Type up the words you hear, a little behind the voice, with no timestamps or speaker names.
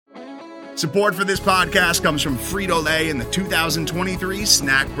Support for this podcast comes from Frito-Lay and the 2023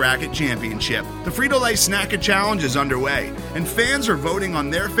 Snack Bracket Championship. The Frito-Lay Snack-It Challenge is underway, and fans are voting on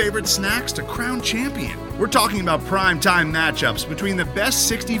their favorite snacks to crown champion. We're talking about prime-time matchups between the best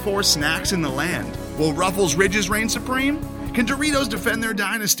 64 snacks in the land. Will Ruffles Ridges reign supreme? Can Doritos defend their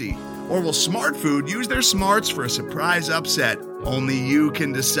dynasty? Or will Smart Food use their smarts for a surprise upset? Only you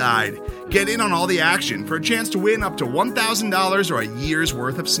can decide. Get in on all the action for a chance to win up to $1,000 or a year's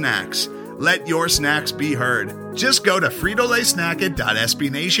worth of snacks. Let your snacks be heard. Just go to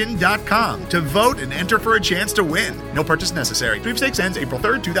fritolaysnacket.sbnation.com to vote and enter for a chance to win. No purchase necessary. Sweepstakes ends April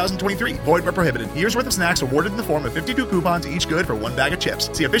 3rd, 2023. Void where prohibited. Year's worth of snacks awarded in the form of 52 coupons, each good for one bag of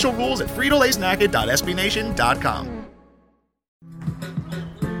chips. See official rules at fritolaysnacket.sbnation.com.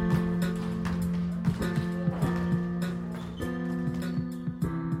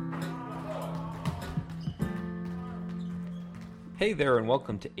 Hey there, and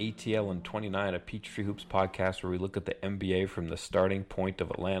welcome to ATL and 29, a Peachtree Hoops podcast where we look at the NBA from the starting point of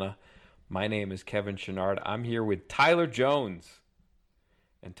Atlanta. My name is Kevin Chouinard. I'm here with Tyler Jones.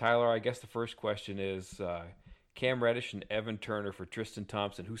 And Tyler, I guess the first question is Cam Reddish and Evan Turner for Tristan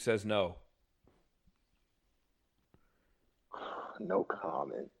Thompson. Who says no? No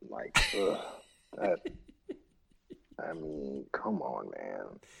comment. Like, I mean, come on, man.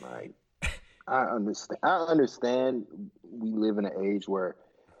 Like, I understand we live in an age where,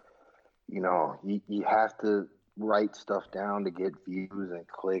 you know, you have to write stuff down to get views and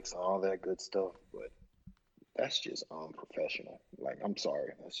clicks and all that good stuff, but that's just unprofessional. Like, I'm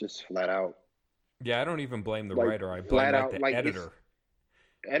sorry. That's just flat out. Yeah, I don't even blame the writer. I blame the editor.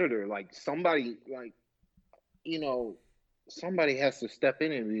 Editor, like somebody, like, you know, somebody has to step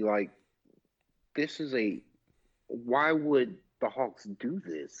in and be like, why would the Hawks do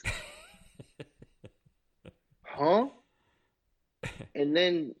this? Huh? And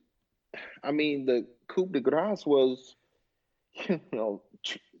then, I mean, the coup de grace was, you know,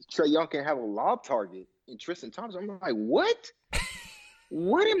 Trae Young can have a lob target in Tristan Thompson. I'm like, what?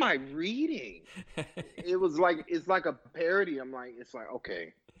 What am I reading? It's like a parody. It's like,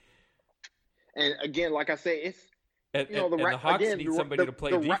 okay. And again, like I say, the Hawks need somebody to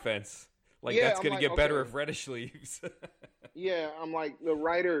play defense. That's going to get better if Reddish leaves. Yeah, I'm like, the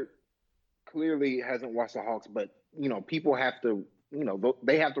writer clearly hasn't watched the Hawks, but, you know, people have to, you know,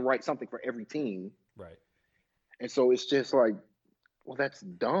 they have to write something for every team. Right. And so it's just like, well, that's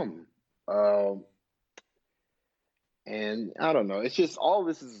dumb. And I don't know. It's just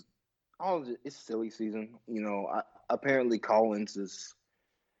it's silly season. You know, apparently Collins is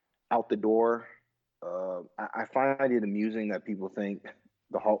out the door. I find it amusing that people think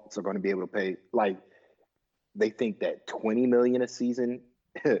the Hawks are going to be able to pay, like, they think that $20 million a season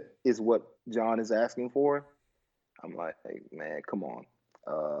is what John is asking for. I'm like, hey, man, come on.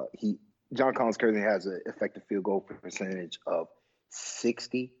 John Collins currently has an effective field goal percentage of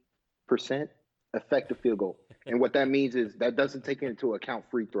 60% effective field goal. And what that means is that doesn't take into account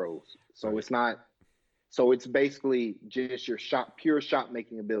free throws. So it's basically just your pure shot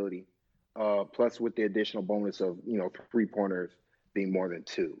making ability, plus with the additional bonus of, you know, 3-pointers being more than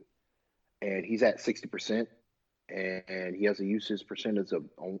 2. And he's at 60%. And he has a usage percentage of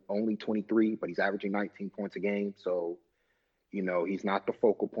only 23, but he's averaging 19 points a game. So, you know, he's not the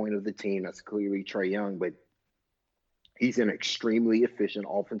focal point of the team. That's clearly Trae Young, but he's an extremely efficient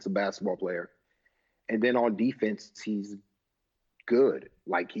offensive basketball player. And then on defense, he's good.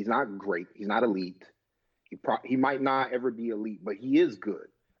 Like, he's not great. He's not elite. He might not ever be elite, but he is good.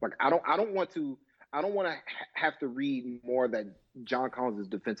 Like, I don't want to have to read more that John Collins is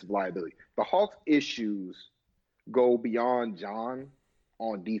defensive liability. The Hawks' issues go beyond John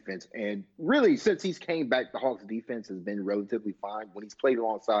on defense. And really, since he's came back, the Hawks defense has been relatively fine. When he's played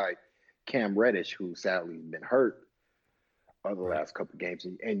alongside Cam Reddish, who sadly has been hurt over the last couple of games.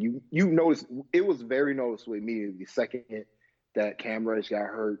 And you notice, it was very noticeable immediately the second that Cam Reddish got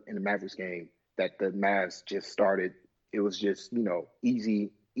hurt in the Mavericks game, that the Mavs just started. It was just, you know, easy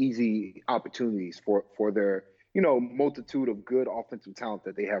opportunities for their, you know, multitude of good offensive talent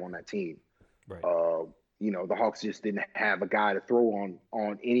that they have on that team. Right. You know, the Hawks just didn't have a guy to throw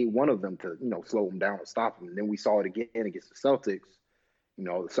on any one of them to, you know, slow them down or stop them. And then we saw it again against the Celtics. You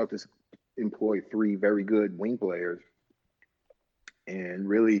know, the Celtics employed 3 very good wing players. And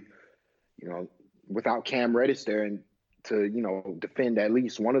really, you know, without Cam Reddish there and to, you know, defend at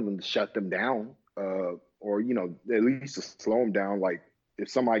least one of them to shut them down, or, you know, at least to slow them down. Like,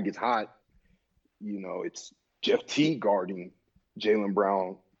 if somebody gets hot, you know, it's Jeff Teague guarding Jaylen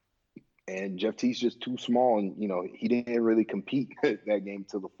Brown. And Jeff Teague's just too small, and, you know, he didn't really compete that game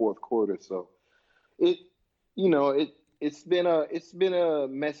till the fourth quarter. So it's been a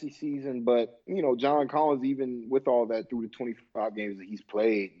messy season, but John Collins, even with all that, through the 25 games that he's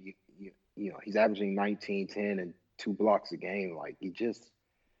played, he's averaging 19, 10, and 2 blocks a game. Like he's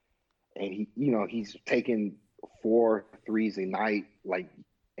taking 4 threes a night,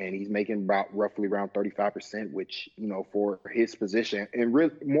 and he's making roughly around 35%, which for his position, and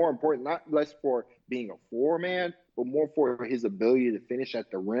really more important, not less for being a 4-man, but more for his ability to finish at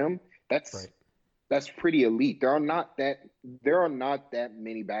the rim. That's right. That's pretty elite. There are not that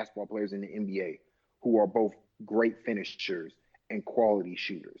many basketball players in the NBA who are both great finishers and quality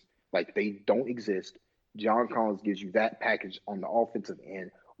shooters. Like, they don't exist. John Collins gives you that package on the offensive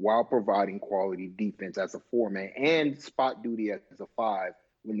end while providing quality defense as a 4-man and spot duty as a 5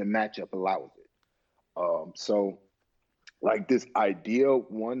 when the matchup allows it. So, like, this idea,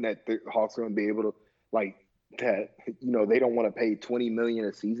 one, that the Hawks are going to be able to, like, that they don't want to pay $20 million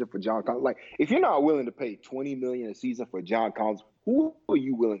a season for John Collins. Like, if you're not willing to pay $20 million a season for John Collins, who are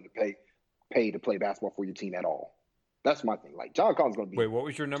you willing to pay to play basketball for your team at all? That's my thing. Like, John Collins is going to be. Wait, what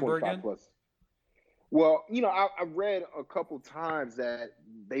was your number again? Plus. Well, I read a couple times that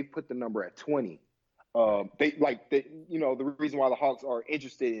they put the number at 20. The reason why the Hawks are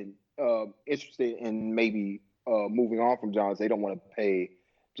interested in maybe moving on from John is they don't want to pay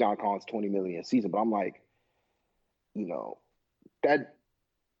John Collins $20 million a season. But I'm like, that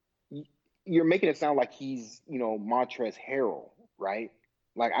you're making it sound like he's, Montrezl Harrell, right?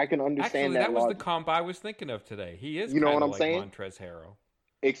 Like, I can understand that was the comp I was thinking of today. He is kind of like saying? Montrezl Harrell.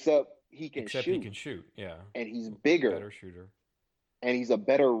 Except he can shoot, yeah. And he's bigger. Better shooter. And he's a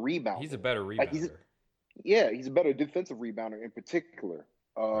better rebounder. He's a better rebounder. Like he's a better defensive rebounder in particular,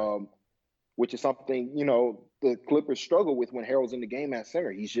 which is something, the Clippers struggle with when Harrell's in the game at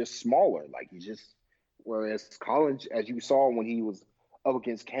center. He's just smaller. Whereas Collins, as you saw when he was up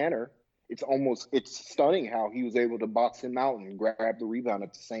against Canner, it's stunning how he was able to box him out and grab the rebound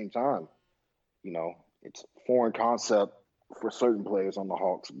at the same time. It's a foreign concept for certain players on the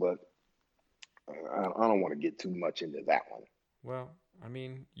Hawks, but I don't want to get too much into that one. Well, I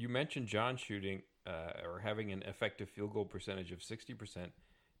mean, you mentioned John shooting or having an effective field goal percentage of 60%.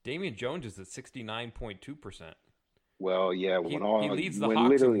 Damian Jones is at 69.2%. Well, yeah. He leads the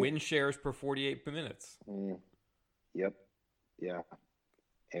Hawks in win shares per 48 minutes. Yep. Yeah.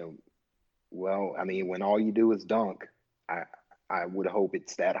 And, well, I mean, when all you do is dunk, I would hope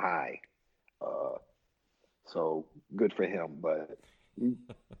it's that high. So good for him. But,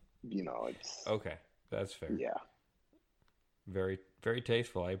 it's... Okay. That's fair. Yeah. Very, very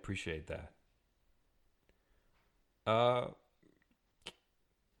tasteful. I appreciate that.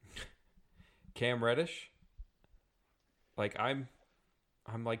 Cam Reddish? Like, I'm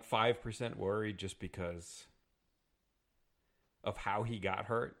like 5% worried just because of how he got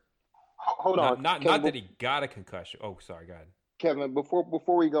hurt. Hold on. Not that he got a concussion. Oh, sorry, go ahead. Kevin, before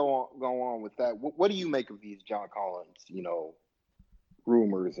we go on with that, what do you make of these John Collins,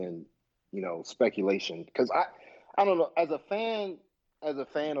 rumors and, speculation? Because I don't know, as a fan of the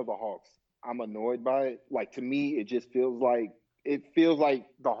Hawks, I'm annoyed by it. Like, to me, it just feels like the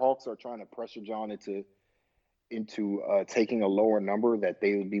Hawks are trying to pressure John into taking a lower number that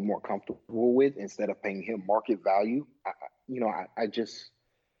they would be more comfortable with instead of paying him market value.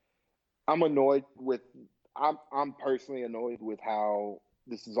 I'm personally annoyed with how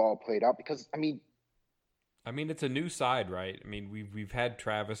this is all played out because I mean it's a new side, right? I mean we've had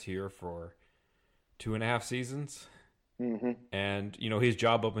Travis here for 2.5 seasons, and his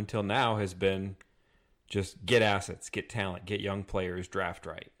job up until now has been just get assets, get talent, get young players, draft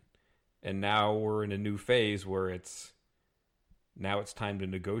right. And now we're in a new phase where it's time to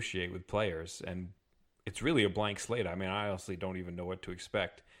negotiate with players, and it's really a blank slate. I mean, I honestly don't even know what to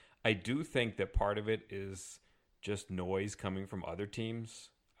expect. I do think that part of it is just noise coming from other teams.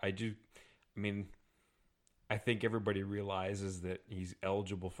 I think everybody realizes that he's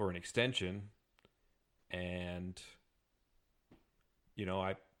eligible for an extension, and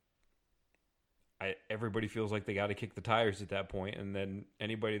everybody feels like they got to kick the tires at that point, and then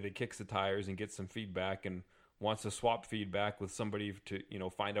anybody that kicks the tires and gets some feedback and wants to swap feedback with somebody to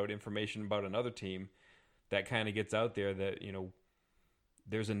find out information about another team, that kind of gets out there that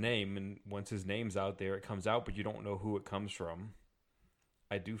there's a name, and once his name's out there, it comes out, but you don't know who it comes from.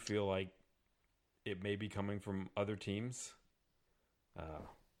 I do feel like it may be coming from other teams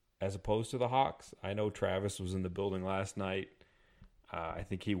as opposed to the Hawks. I know Travis was in the building last night. I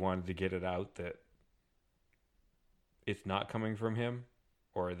think he wanted to get it out that it's not coming from him,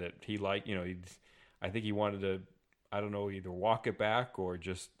 or that I think he wanted to, either walk it back or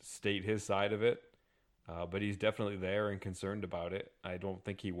just state his side of it. But he's definitely there and concerned about it. I don't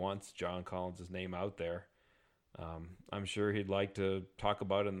think he wants John Collins' name out there. I'm sure he'd like to talk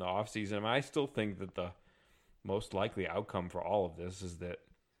about it in the offseason. I mean, I still think that the most likely outcome for all of this is that,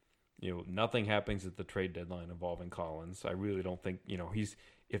 nothing happens at the trade deadline involving Collins. I really don't think,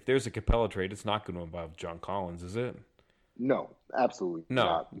 if there's a Capela trade, it's not going to involve John Collins, is it? No, absolutely No,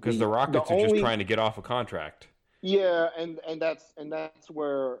 not. because the Rockets are just trying to get off a contract. Yeah, and that's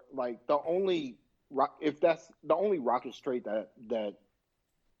where, like, if that's the only Rockets trade that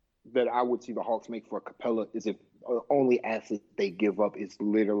I would see the Hawks make for Capela is if the only asset they give up is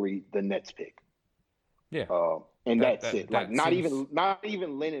literally the Nets pick. Yeah, and that's it. Like, not seems...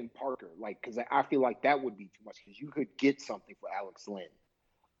 even Lennon Parker. Like, because I feel like that would be too much. Because you could get something for Alex Len,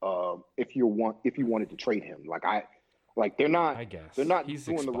 if you wanted to trade him. They're not. I guess they're not he's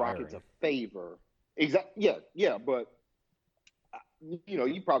doing expiring. the Rockets a favor. Exactly. Yeah. But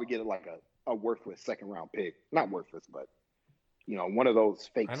you probably get like a worthless second round pick. Not worthless, but one of those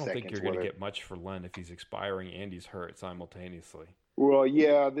fake seconds. I don't think you're going to get much for Len if he's expiring and he's hurt simultaneously. Well,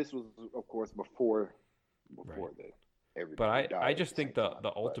 yeah, this was, of course, before right. everybody But I just think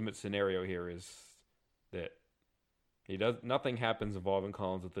the ultimate scenario here is that nothing happens involving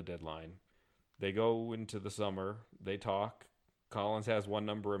Collins at the deadline. They go into the summer, they talk. Collins has one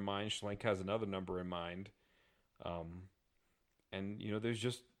number in mind, Schlenk has another number in mind. And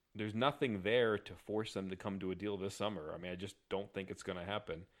there's nothing there to force them to come to a deal this summer. I mean, I just don't think it's going to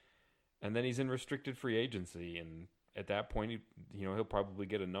happen. And then he's in restricted free agency, and at that point, he'll probably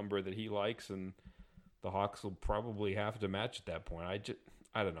get a number that he likes, and the Hawks will probably have to match at that point.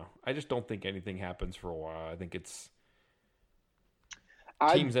 I don't know. I just don't think anything happens for a while. I think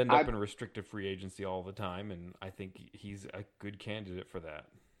teams end up in restricted free agency all the time, and I think he's a good candidate for that.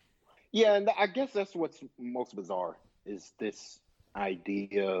 Yeah, and I guess that's what's most bizarre is this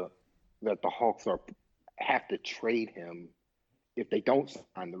idea that the Hawks have to trade him if they don't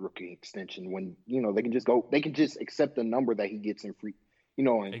sign the rookie extension, when they can just accept the number that he gets in free,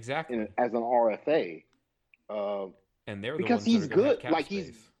 exactly as an RFA. And they're because the ones he's good. Like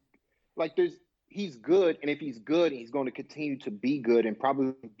space. He's good, and if he's good, he's going to continue to be good and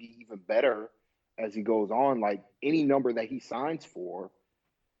probably be even better as he goes on. Like, any number that he signs for,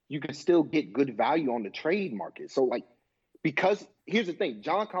 you can still get good value on the trade market. So, like, because here's the thing,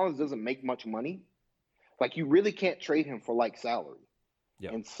 John Collins doesn't make much money. Like, you really can't trade him for like salary.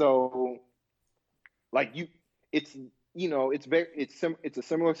 Yep. And so, like, it's a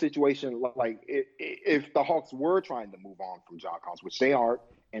similar situation. Like, if the Hawks were trying to move on from John Collins, which they are,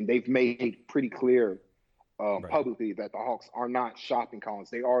 and they've made pretty clear publicly that the Hawks are not shopping Collins.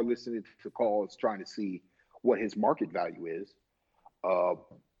 They are listening to calls, trying to see what his market value is.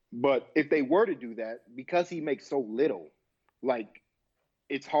 But if they were to do that, because he makes so little, like,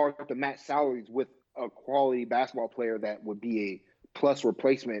 it's hard to match salaries with a quality basketball player that would be a plus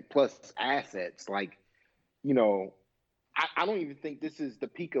replacement plus assets. Like, I don't even think this is the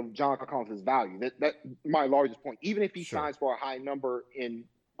peak of John Collins' value. That my largest point. Even if he signs for a high number in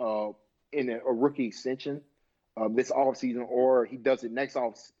a rookie extension this offseason, or he does it next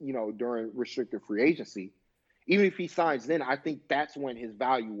during restricted free agency, even if he signs then, I think that's when his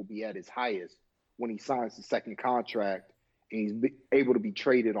value will be at its highest, when he signs the second contract and he's able to be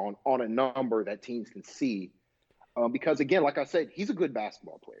traded on a number that teams can see. Because, again, like I said, he's a good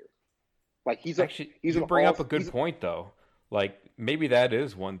basketball player. Like, you bring up a good point, though. Like, maybe that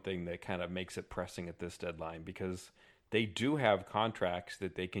is one thing that kind of makes it pressing at this deadline, because they do have contracts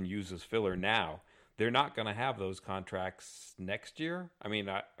that they can use as filler now. They're not going to have those contracts next year. I mean,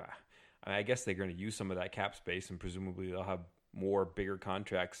 I guess they're going to use some of that cap space, and presumably they'll have more bigger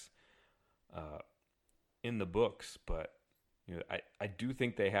contracts in the books. But I do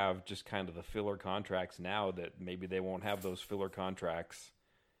think they have just kind of the filler contracts now that maybe they won't have those filler contracts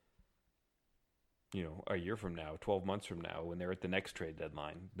a year from now, 12 months from now, when they're at the next trade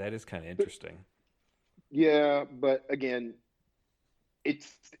deadline. That is kind of interesting. Yeah, but again, it's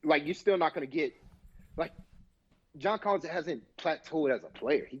like you're still not going to get, like, John Collins hasn't plateaued as a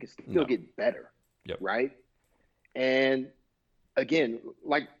player. He can still get better, right? And again,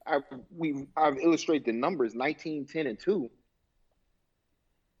 like I've illustrated the numbers: 19, 10, and 2.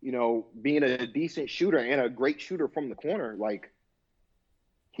 Being a decent shooter and a great shooter from the corner,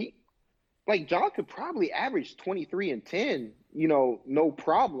 John could probably average 23 and 10, no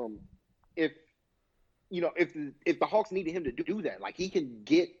problem. If the Hawks needed him to do that, like, he can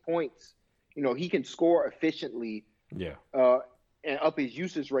get points, he can score efficiently, and up his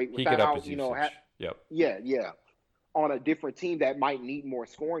usage rate without, on a different team that might need more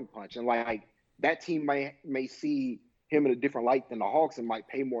scoring punch, and like that team may see him in a different light than the Hawks and might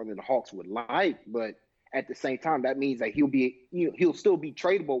pay more than the Hawks would like, but at the same time, that means that he'll still be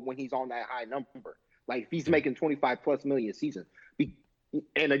tradable when he's on that high number. Like if he's making 25+ million a season,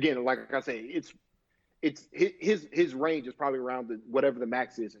 and again, like I say, it's his range is probably around whatever the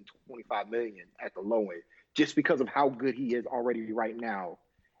max is in 25 million at the low end, just because of how good he is already right now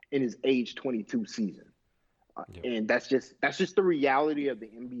in his age 22 season. And that's just the reality of the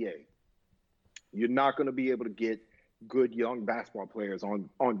NBA. You're not going to be able to get good young basketball players on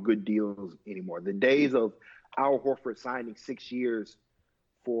good deals anymore. The days of Al Horford signing 6 years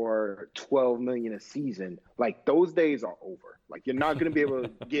for $12 million a season, like those days are over. Like you're not going to be able to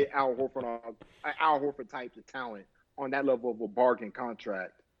get Al Horford types of talent on that level of a bargain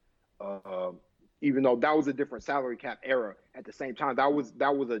contract. Even though that was a different salary cap era, at the same time that was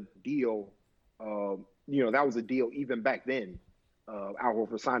a deal. That was a deal even back then. Al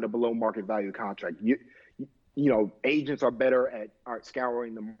Horford signed a below market value contract. Agents are better at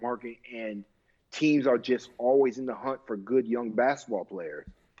scouring the market, and teams are just always in the hunt for good young basketball players.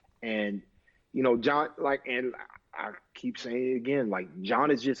 And, John, and I keep saying it again, like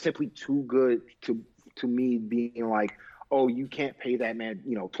John is just simply too good to me being like, oh, you can't pay that man,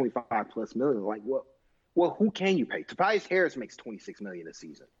 25+ million. Like, well, who can you pay? Tobias Harris makes $26 million a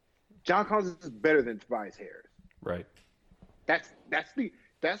season. John Collins is better than Tobias Harris. Right. That's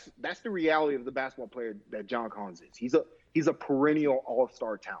the reality of the basketball player that John Collins is. He's a perennial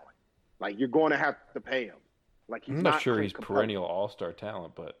all-star talent. Like you're going to have to pay him. Like I'm not sure he's perennial all-star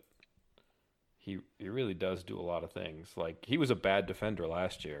talent, but he really does do a lot of things. Like he was a bad defender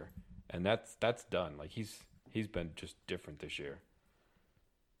last year, and that's done. Like he's been just different this year.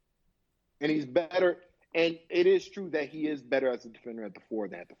 And he's better. And it is true that he is better as a defender at the 4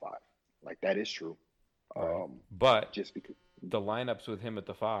 than at the 5. Like that is true. Right. But just because the lineups with him at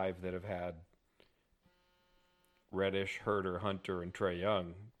the 5 that have had Reddish, Herter, Hunter, and Trae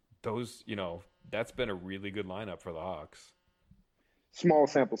Young, those, that's been a really good lineup for the Hawks. Small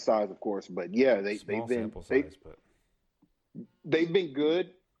sample size, of course, but yeah, they've been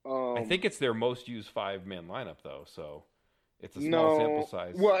good. I think it's their most used 5-man lineup though, so it's a small sample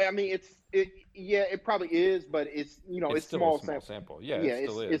size. Well, I mean, it probably is, but it's it's still small a small sample. Yeah, it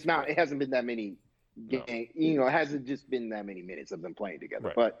still is. It's not. It hasn't been that many games. No. It hasn't just been that many minutes of them playing together.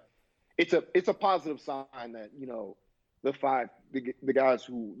 Right. But it's a positive sign that the 5, the guys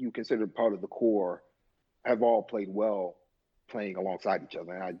who you consider part of the core have all played well playing alongside each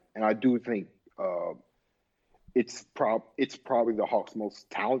other, and I do think it's probably the Hawks' most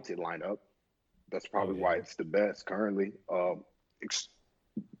talented lineup. That's probably why it's the best currently.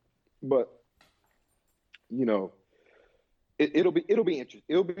 But it'll be interesting.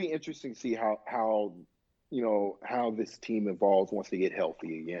 It'll be interesting to see how this team evolves once they get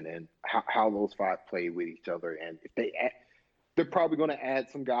healthy again, and how those 5 play with each other. And if they're probably going to add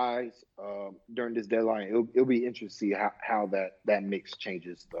some guys during this deadline. It'll be interesting to see how that mix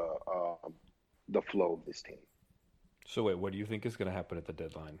changes the flow of this team. So wait, what do you think is going to happen at the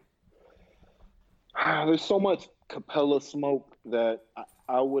deadline? There's so much Capela smoke that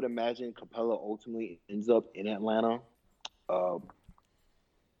I would imagine Capela ultimately ends up in Atlanta.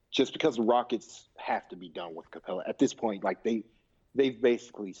 Just because the Rockets have to be done with Capela at this point. Like they've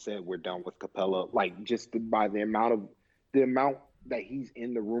basically said we're done with Capela. Like just by the amount that he's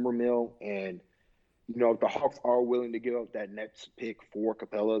in the rumor mill, and if the Hawks are willing to give up that next pick for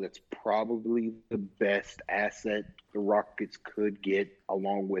Capela, that's probably the best asset the Rockets could get,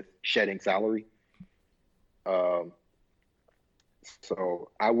 along with shedding salary.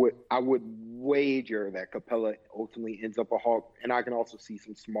 So I would wager that Capela ultimately ends up a Hawk, and I can also see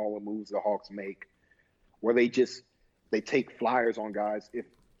some smaller moves the Hawks make, where they take flyers on guys. If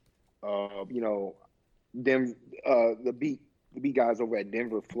the beat guys over at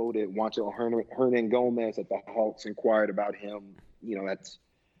Denver floated Juancho Hernan Gomez at the Hawks, inquired about him.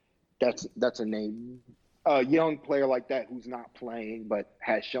 That's a name. A young player like that who's not playing but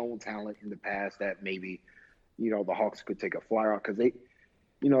has shown talent in the past that maybe the Hawks could take a flyer on, because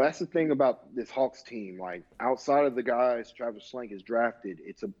that's the thing about this Hawks team. Like outside of the guys Travis Schlenk has drafted,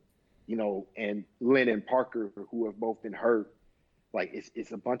 it's and Lynn and Parker, who have both been hurt. Like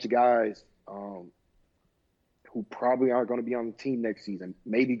it's a bunch of guys who probably aren't going to be on the team next season.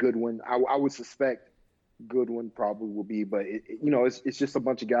 Maybe Goodwin. I would suspect Goodwin probably will be, but it's just a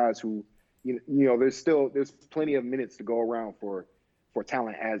bunch of guys who there's plenty of minutes to go around for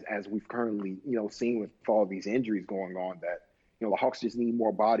talent as we've currently seen with all these injuries going on, that the Hawks just need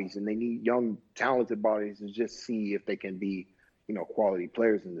more bodies, and they need young talented bodies to just see if they can be quality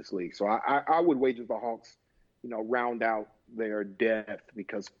players in this league. So I would wager the Hawks round out their depth,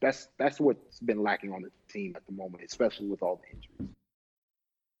 because that's what's been lacking on the team at the moment, especially with all the injuries.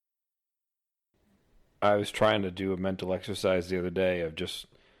 I was trying to do a mental exercise the other day of just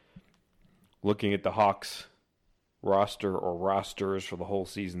looking at the Hawks roster or rosters for the whole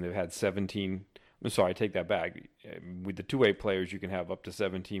season, they've had 17. I'm sorry, I take that back. With the two-way players, you can have up to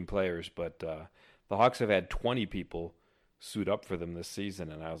 17 players, but the Hawks have had 20 people suit up for them this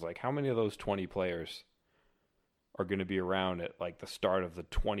season, and I was like, how many of those 20 players are going to be around at like the start of the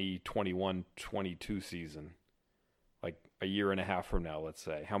 2021-22 season? Like a year and a half from now, let's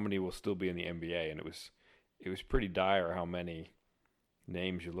say. How many will still be in the NBA? And it was pretty dire how many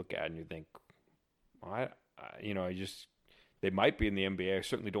names you look at and you think, well, they might be in the NBA. I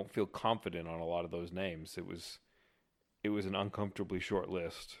certainly don't feel confident on a lot of those names. It was an uncomfortably short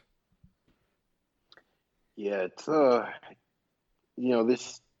list. Yeah, it's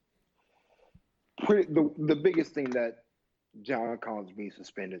this the biggest thing that John Collins being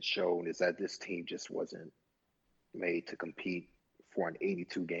suspended showed is that this team just wasn't made to compete for an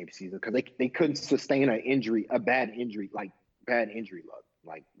 82 game season because they couldn't sustain a bad injury luck.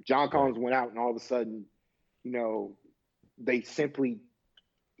 Like John Collins went out and all of a sudden, they simply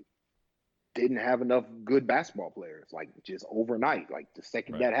didn't have enough good basketball players, like just overnight. Like the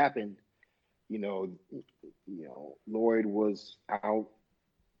second that happened, Lloyd was out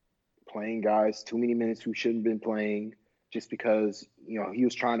playing guys too many minutes who shouldn't have been playing just because, he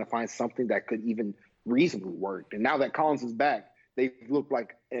was trying to find something that could even reasonably work. And now that Collins is back, they look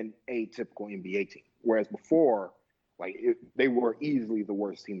like an atypical NBA team. Whereas before, they were easily the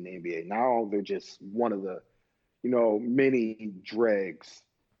worst team in the NBA. Now they're just one of the, many dregs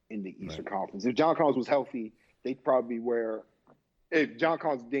in the Eastern Conference. If John Collins was healthy, they'd probably if John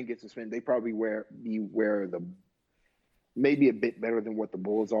Collins didn't get suspended, they'd probably maybe a bit better than what the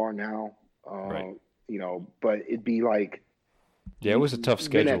Bulls are now. But it'd be like, it was a tough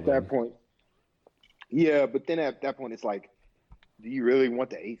schedule at that point. Yeah, but then at that point, it's like, do you really want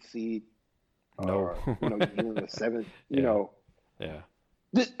the 8th seed? No. Or, you in the 7th? Yeah.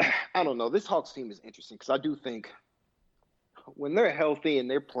 I don't know. This Hawks team is interesting because I do think when they're healthy and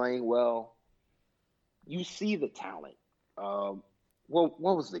they're playing well, you see the talent. What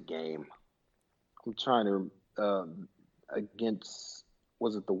was the game? I'm trying to against,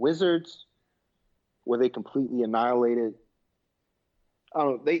 was it the Wizards, where they completely annihilated? I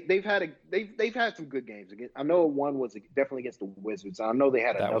don't know. They've had some good games. I know one was definitely against the Wizards. I know they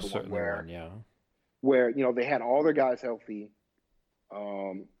had another one where they had all their guys healthy,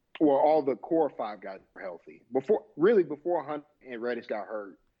 or all the core 5 guys were healthy. Before Hunt and Reddish got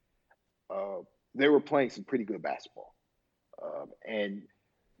hurt, they were playing some pretty good basketball, and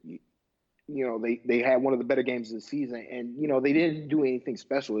they had one of the better games of the season. And they didn't do anything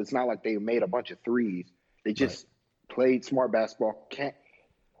special. It's not like they made a bunch of threes. They just played smart basketball.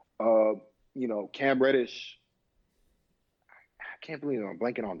 Cam Reddish, I can't believe I'm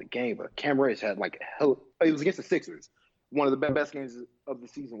blanking on the game, but Cam Reddish had it was against the Sixers. One of the best games of the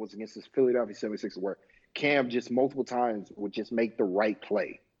season was against the Philadelphia 76ers, where Cam just multiple times would just make the right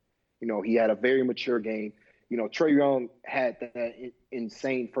play. He had a very mature game. Trae Young had that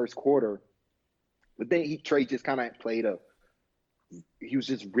insane first quarter, but then Trae just kind of he was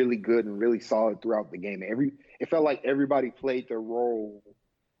just really good and really solid throughout the game. It felt like everybody played their role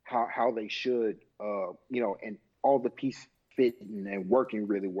how they should, and all the pieces fitting and working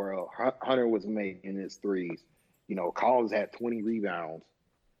really well. Hunter was making his threes. Collins had 20 rebounds.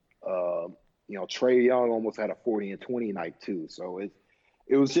 Trae Young almost had a 40 and 20 night too. So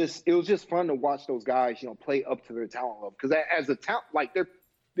it was just fun to watch those guys, play up to their talent level. Because as a talent,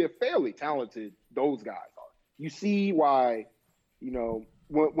 they're fairly talented. Those guys are. You see why,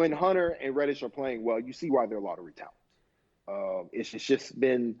 when Hunter and Reddish are playing well, you see why they're lottery talents. It's just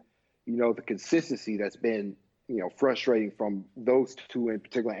been, the consistency that's been, frustrating from those two in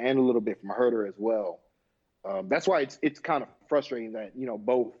particular, and a little bit from Herter as well. That's why it's kind of frustrating that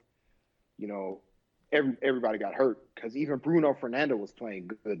both, everybody got hurt, because even Bruno Fernando was playing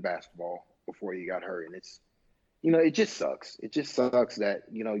good basketball before he got hurt, and it's it just sucks. It just sucks that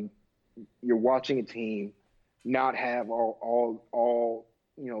you're watching a team not have all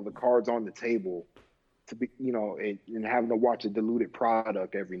the cards on the table to be and having to watch a diluted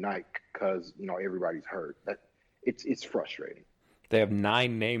product every night because everybody's hurt. It's frustrating. They have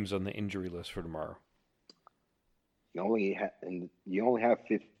 9 names on the injury list for tomorrow. You only have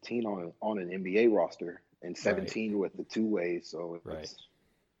 15 on an NBA roster and 17 with the 2-way. So it's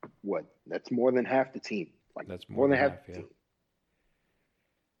that's more than half the team. That's more than half the team.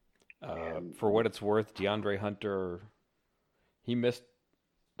 For what it's worth, DeAndre Hunter, he missed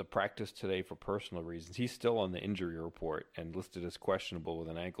the practice today for personal reasons. He's still on the injury report and listed as questionable with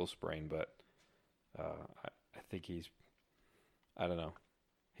an ankle sprain, but I think I don't know.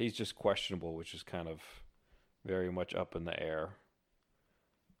 He's just questionable, which is kind of very much up in the air.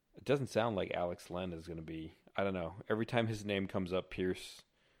 It doesn't sound like Alex Len is going to be. I don't know. Every time his name comes up, Pierce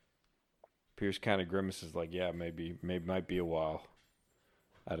kind of grimaces like, yeah, maybe might be a while.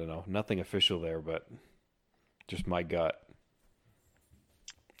 I don't know. Nothing official there, but just my gut.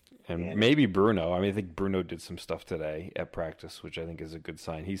 And maybe Bruno. I mean, I think Bruno did some stuff today at practice, which I think is a good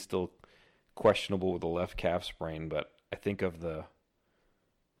sign. He's still questionable with a left calf sprain, but I think of the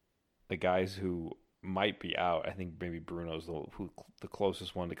guys who might be out, I think maybe Bruno's the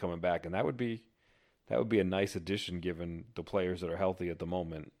closest one to coming back, and that would be a nice addition given the players that are healthy at the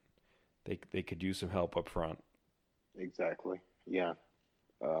moment. They could use some help up front. Exactly. Yeah.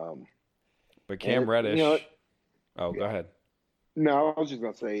 But Cam Reddish. Go ahead. No, I was just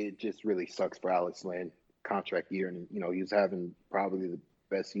gonna say it just really sucks for Alex Len, contract year, and he was having probably the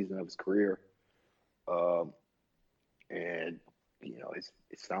best season of his career, and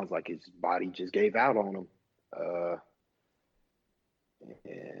it sounds like his body just gave out on him,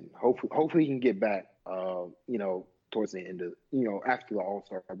 and hopefully he can get back. Towards the end of after the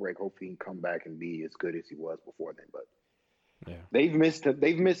All-Star break, hopefully he can come back and be as good as he was before then. But yeah, they've missed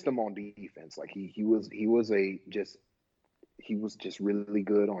him on defense. Like he was just really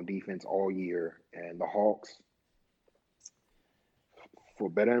good on defense all year, and the Hawks, for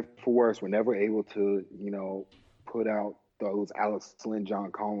better and for worse, were never able to put out those Alex Len, John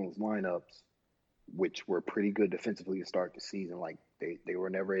Collins lineups, which were pretty good defensively to start the season. Like they were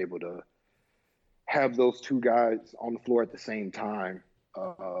never able to have those two guys on the floor at the same time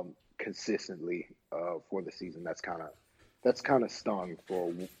consistently for the season. That's kind of stung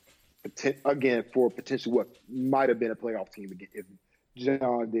for potential what might have been a playoff team again if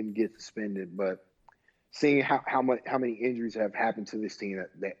John didn't get suspended. But seeing how many injuries have happened to this team,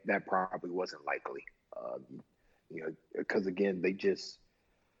 that probably wasn't likely. Because again, they just,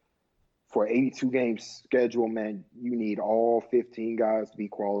 for an 82 game schedule, man, you need all 15 guys to be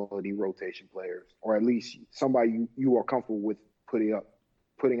quality rotation players, or at least somebody you are comfortable with putting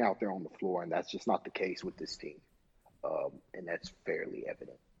out there on the floor, and that's just not the case with this team, and that's fairly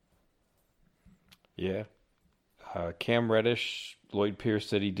evident. Yeah. Cam Reddish, Lloyd Pierce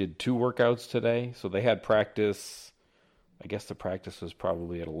said he did 2 workouts today, so they had practice. I guess the practice was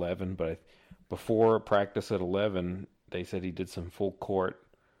probably at 11, but before practice at 11, they said he did some full court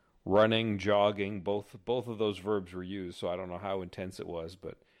running, jogging. Both of those verbs were used, so I don't know how intense it was,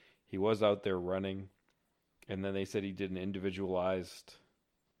 but he was out there running. And then they said he did an individualized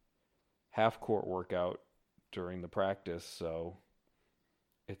half-court workout during the practice, so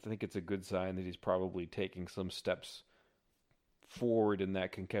I think it's a good sign that he's probably taking some steps forward in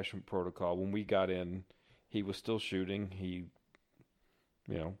that concussion protocol. When we got in, he was still shooting. He,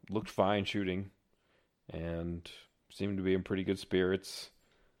 looked fine shooting and seemed to be in pretty good spirits.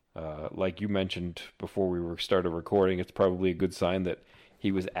 Like you mentioned before we started recording, it's probably a good sign that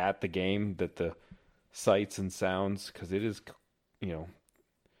he was at the game, that the sights and sounds, because it is,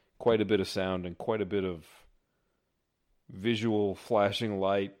 quite a bit of sound and quite a bit of visual flashing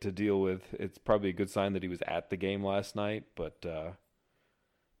light to deal with. It's probably a good sign that he was at the game last night, but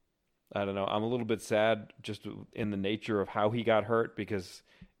I don't know. I'm a little bit sad just in the nature of how he got hurt, because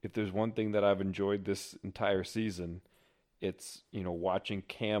if there's one thing that I've enjoyed this entire season, it's watching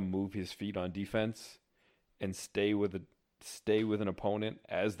Cam move his feet on defense and stay with an opponent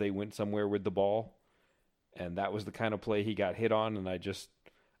as they went somewhere with the ball, and that was the kind of play he got hit on, and I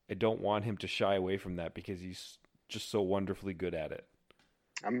don't want him to shy away from that because he's just so wonderfully good at it.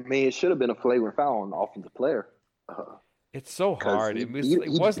 I mean, it should have been a flagrant foul on the offensive player. It's so hard. It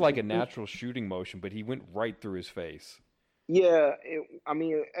was like a natural shooting motion, but he went right through his face. Yeah,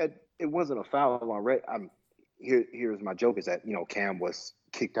 it wasn't a foul on red. Here's my joke is that Cam was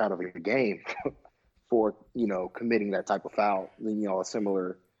kicked out of the game for committing that type of foul. A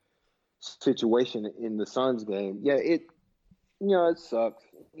similar situation in the Suns game. Yeah, it sucks.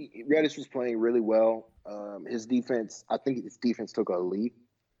 Reddish was playing really well. His defense, I think his defense took a leap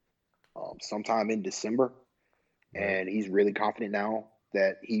sometime in December, and he's really confident now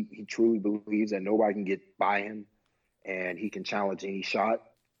that he truly believes that nobody can get by him, and he can challenge any shot.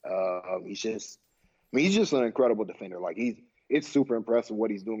 He's just an incredible defender. Like it's super impressive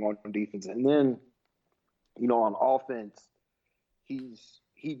what he's doing on defense, and then on offense,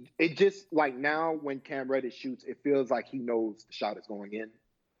 it just like now when Cam Reddish shoots, it feels like he knows the shot is going in.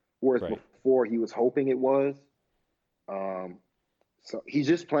 Whereas before he was hoping it was. So he's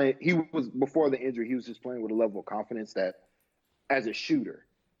just playing. He was before the injury. He was just playing with a level of confidence that, as a shooter,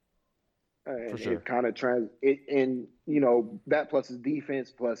 for sure, it kind of that plus his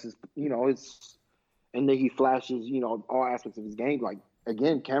defense plus his and then he flashes all aspects of his game. Like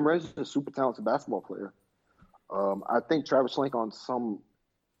again, Cam Reddish is a super talented basketball player. I think Travis Schlenk on some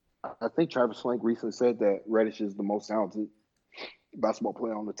I think Travis Slank recently said that Reddish is the most talented basketball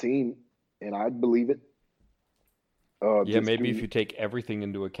player on the team, and I believe it. Yeah, maybe if you take everything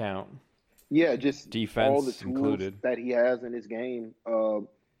into account. Yeah, just all the defense tools included that he has in his game,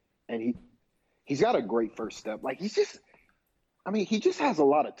 and he's got a great first step. Like he just has a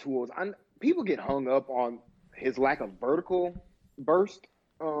lot of tools. People get hung up on his lack of vertical burst,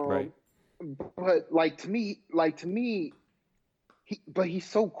 right but to me, he's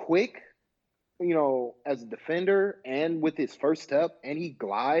so quick, as a defender and with his first step, and he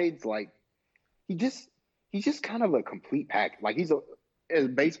glides he's just kind of a complete pack. Like as a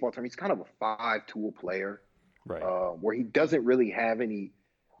baseball term, he's kind of a 5-tool player, right where he doesn't really have any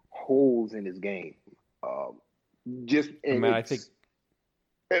holes in his game. I think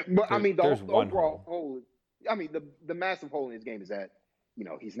the one overall hole. I mean, the massive hole in his game is that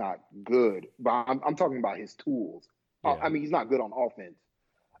he's not good. But I'm talking about his tools. Yeah. He's not good on offense.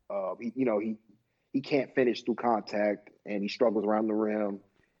 He can't finish through contact, and he struggles around the rim,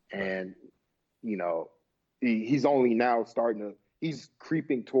 and he's only now he's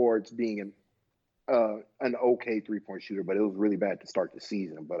creeping towards being an okay 3-point shooter, but it was really bad to start the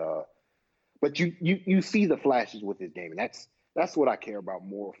season. But you see the flashes with his game, and that's what I care about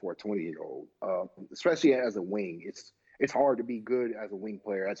more for a 20-year-old, especially as a wing. It's hard to be good as a wing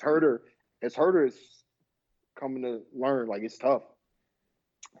player. As Herter is coming to learn, it's tough.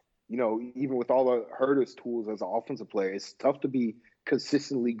 Even with all of Herter's tools as an offensive player, it's tough to be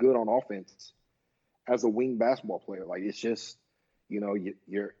consistently good on offense as a wing basketball player. It's just,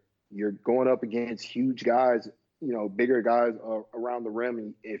 you're going up against huge guys, bigger guys around the rim.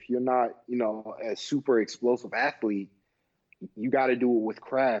 And if you're not, a super explosive athlete, you got to do it with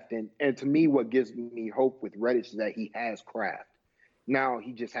craft. And to me, what gives me hope with Reddish is that he has craft. Now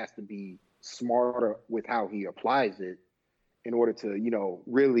he just has to be smarter with how he applies it in order to,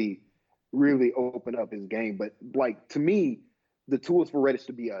 really, really open up his game. But to me, the tools for Reddish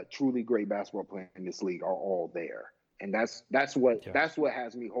to be a truly great basketball player in this league are all there. And that's what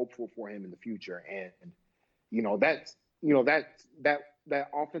has me hopeful for him in the future. And, that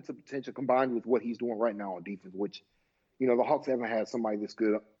offensive potential combined with what he's doing right now on defense, which, the Hawks haven't had somebody this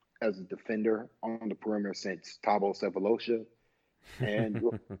good as a defender on the perimeter since Thabo Sefolosha. And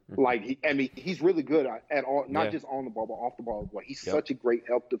he's really good at all, not just on the ball, but off the ball as well. He's such a great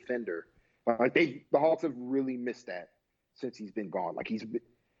help defender. The Hawks have really missed that since he's been gone. He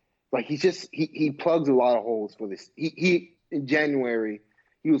plugs a lot of holes for this. He in January,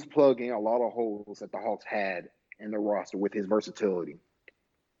 he was plugging a lot of holes that the Hawks had in their roster with his versatility.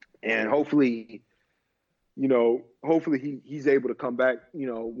 And hopefully he's able to come back,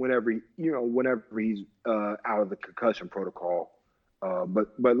 whenever he's out of the concussion protocol.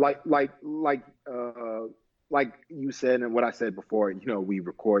 But like you said, and what I said before, we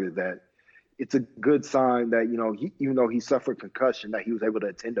recorded that it's a good sign that, even though he suffered concussion, that he was able to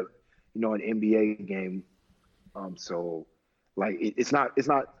attend an NBA game. It's not,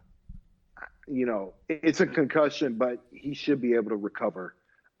 it's a concussion, but he should be able to recover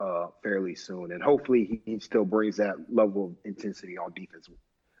fairly soon. And hopefully he still brings that level of intensity on defense,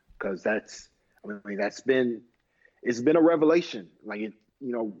 because it's been a revelation. The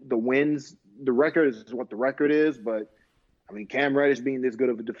wins, the record is what the record is, but Cam Reddish being this good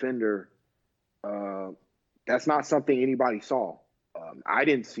of a defender, that's not something anybody saw. I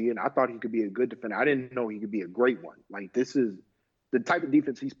didn't see it. I thought he could be a good defender. I didn't know he could be a great one. This is the type of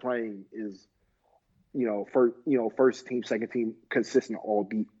defense he's playing is, first team, second team, consistent all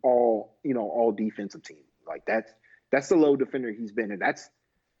defensive team. That's the low defender he's been, and that's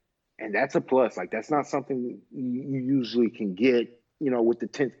a plus. That's not something you usually can get, with the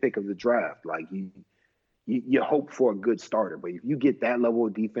 10th pick of the draft. You hope for a good starter, but if you get that level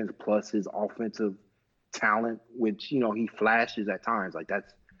of defense plus his offensive talent, which he flashes at times,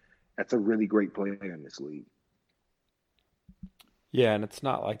 that's a really great player in this league. Yeah, and it's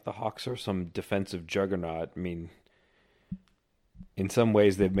not like the Hawks are some defensive juggernaut. In some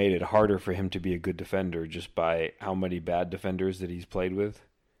ways they've made it harder for him to be a good defender just by how many bad defenders that he's played with.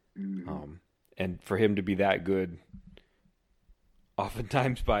 Mm-hmm. And for him to be that good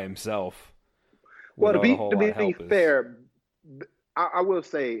oftentimes by himself. Well, to be fair, I will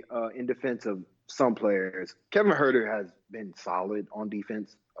say in defense of some players, Kevin Herter has been solid on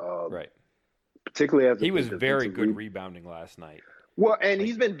defense. Right. Particularly as he was very good rebounding last night. Well, and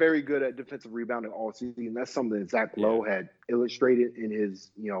he's been very good at defensive rebounding all season. That's something that Zach Lowe had illustrated in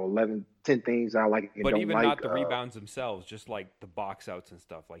his, 11, 10 things I like and but don't even like. Not the rebounds themselves, just the box outs and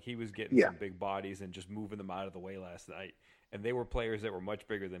stuff. He was getting some big bodies and just moving them out of the way last night. And they were players that were much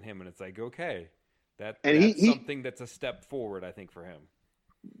bigger than him. And it's okay, that's something that's a step forward, I think, for him.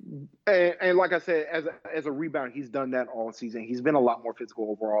 And like I said, as a rebounder, he's done that all season. He's been a lot more physical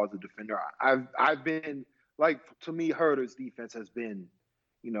overall as a defender. I've been like, to me, Herter's defense has been,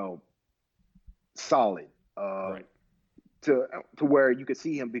 solid. Right. To where you could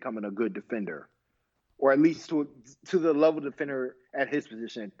see him becoming a good defender, or at least to the level defender at his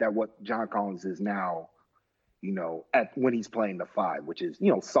position that what John Collins is now. At when he's playing the five, which is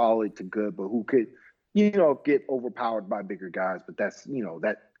solid to good, but who could get overpowered by bigger guys. But that's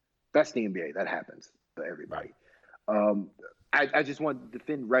that's the NBA. That happens to everybody. I just want to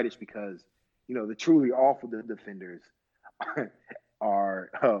defend Reddish because the truly awful defenders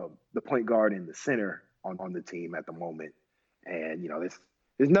are the point guard and the center on the team at the moment. And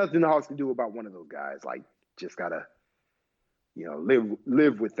there's nothing the Hawks can do about one of those guys. Like, just gotta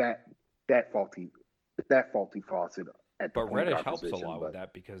live with that faulty faucet at the But point Reddish guard helps position. a lot with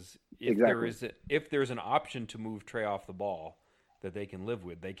that, because if Exactly. if there's an option to move Trey off the ball that they can live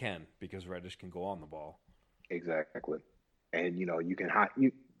with, they can, because Reddish can go on the ball. Exactly. And you can hide.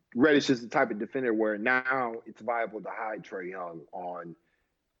 Reddish is the type of defender where now it's viable to hide Trae Young on.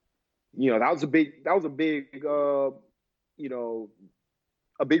 That was a big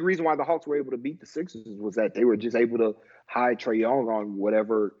a big reason why the Hawks were able to beat the Sixers was that they were just able to hide Trae Young on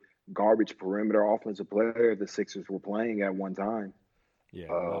whatever garbage perimeter offensive player the Sixers were playing at one time.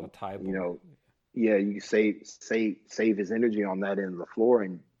 Yeah, a lot of tie ball. You save his energy on that end of the floor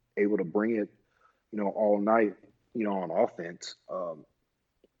and able to bring it, all night, on offense.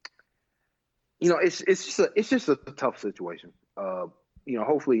 It's just a tough situation.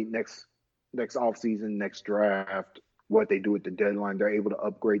 Hopefully next offseason, next draft, what they do at the deadline, they're able to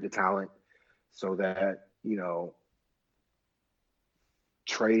upgrade the talent so that,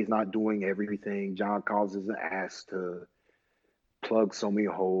 Trey's not doing everything. John Collins isn't asked to plug so many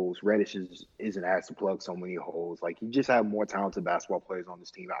holes. Reddish isn't asked to plug so many holes. Like, you just have more talented basketball players on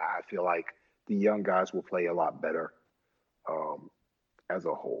this team. I feel like the young guys will play a lot better as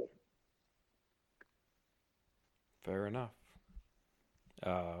a whole. Fair enough.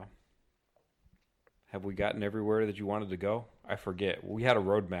 Have we gotten everywhere that you wanted to go? I forget. We had a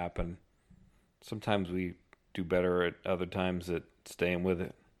roadmap, and sometimes we do better at other times at staying with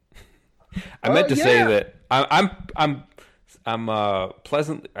it. I meant to say that I'm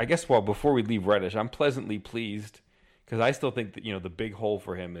pleasantly, I guess. Well, before we leave Reddish, I'm pleasantly pleased because I still think that the big hole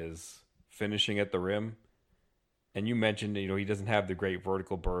for him is finishing at the rim. And you mentioned he doesn't have the great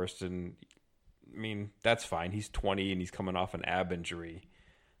vertical burst, and I mean that's fine. He's 20 and he's coming off an ab injury.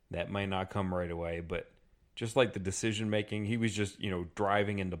 That might not come right away, but just like the decision making, he was just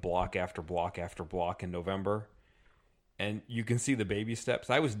driving into block after block after block in November. And you can see the baby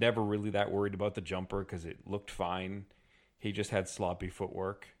steps. I was never really that worried about the jumper because it looked fine. He just had sloppy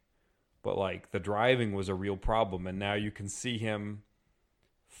footwork. But, like, the driving was a real problem, and now you can see him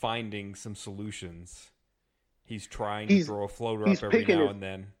finding some solutions. He's trying to throw a floater up every now and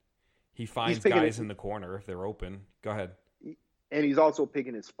then. He finds guys in the corner if they're open. Go ahead. And he's also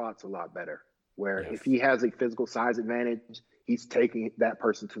picking his spots a lot better, where if he has a physical size advantage, he's taking that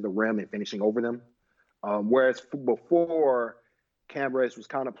person to the rim and finishing over them. Whereas before, Cam Reddish was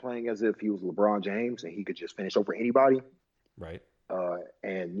kind of playing as if he was LeBron James and he could just finish over anybody. Right.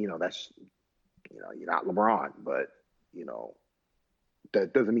 And that's, you're not LeBron, but,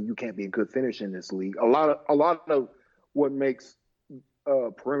 that doesn't mean you can't be a good finisher in this league. A lot of what makes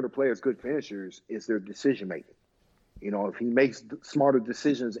perimeter players good finishers is their decision making. If he makes smarter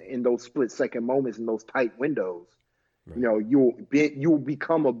decisions in those split-second moments, in those tight windows, right, you'll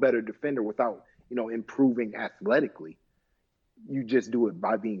become a better defender without, improving athletically. You just do it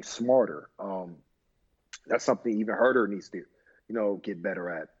by being smarter. That's something even Herter needs to, get better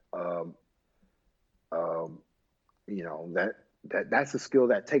at. That's a skill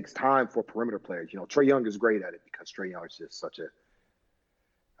that takes time for perimeter players. Trae Young is great at it because Trae Young is just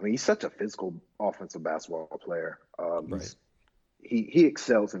he's such a physical offensive basketball player. Right. He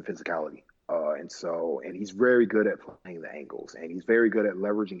excels in physicality. And he's very good at playing the angles, and he's very good at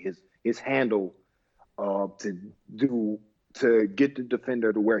leveraging his handle to get the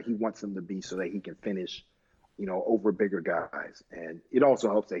defender to where he wants him to be so that he can finish, over bigger guys. And it also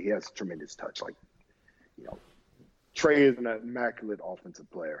helps that he has tremendous touch. Like, Trae is an immaculate offensive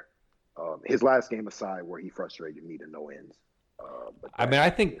player. His last game aside, where he frustrated me to no ends. I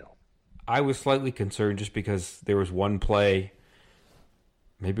think I was slightly concerned just because there was one play,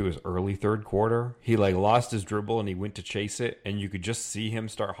 maybe it was early third quarter. He lost his dribble and he went to chase it, and you could just see him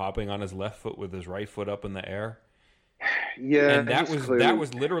start hopping on his left foot with his right foot up in the air. Yeah, and that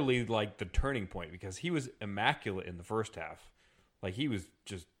was literally the turning point, because he was immaculate in the first half. He was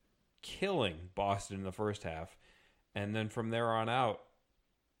just killing Boston in the first half, and then from there on out,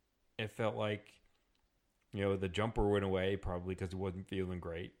 it felt like, the jumper went away probably because he wasn't feeling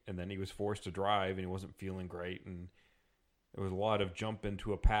great. And then he was forced to drive and he wasn't feeling great. And there was a lot of jump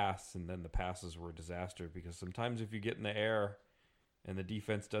into a pass, and then the passes were a disaster because sometimes if you get in the air and the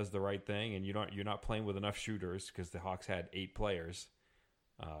defense does the right thing and you're not playing with enough shooters because the Hawks had 8 players,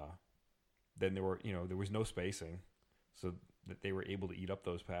 then there was no spacing, so that they were able to eat up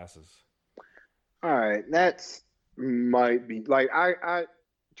those passes. All right, that's might be like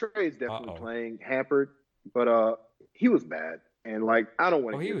Trey's definitely playing hampered, but he was bad, and like I don't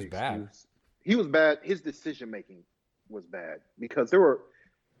want to. He was bad. He was bad. His decision making was bad because the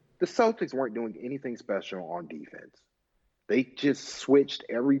Celtics weren't doing anything special on defense. They just switched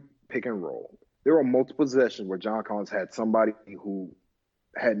every pick and roll. There were multiple possessions where John Collins had somebody who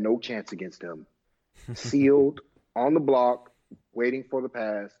had no chance against him, sealed on the block, waiting for the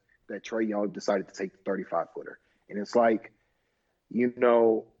pass that Trae Young decided to take the 35-footer. And it's like, you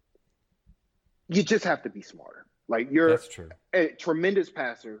just have to be smarter. Like, you're That's true. A tremendous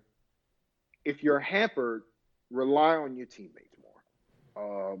passer. If you're hampered, rely on your teammates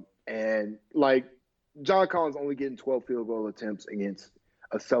more. And, like, John Collins only getting 12 field goal attempts against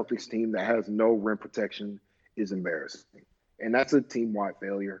a Celtics team that has no rim protection is embarrassing. And that's a team-wide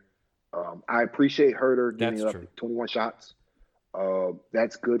failure. I appreciate Herter getting up to 21 shots.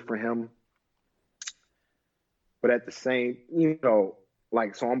 That's good for him. But at the same, so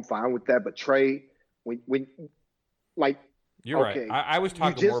I'm fine with that. But Trae, when you're okay, right. I was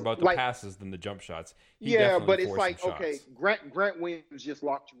talking more about the passes than the jump shots. But it's like, okay, Grant Williams just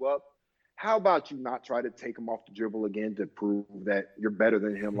locked you up. How about you not try to take him off the dribble again to prove that you're better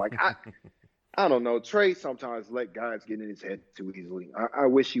than him? Like, I don't know. Trae sometimes let guys get in his head too easily. I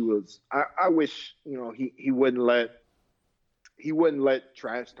wish he was. I wish he wouldn't let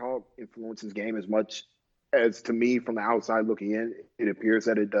trash talk influence his game as much as, to me, from the outside looking in, it appears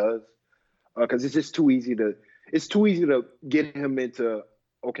that it does. Because it's just too easy to get him into,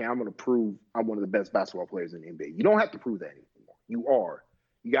 okay, I'm going to prove I'm one of the best basketball players in the NBA. You don't have to prove that anymore. You are.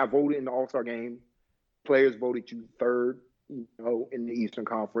 You got voted in the All-Star game. Players voted you third, in the Eastern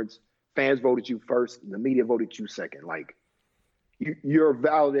Conference. Fans voted you first. The media voted you second. Like, you're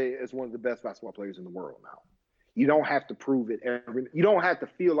validated as one of the best basketball players in the world now. You don't have to prove it you don't have to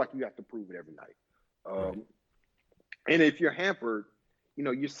feel like you have to prove it every night. Right. And if you're hampered,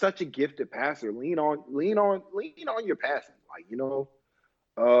 you're such a gifted passer. Lean on your passing,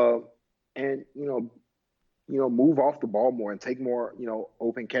 and move off the ball more and take more,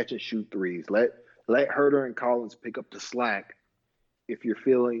 open catch and shoot threes. Let Herter and Collins pick up the slack. If you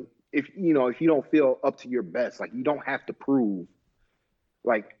don't feel up to your best, like, you don't have to prove,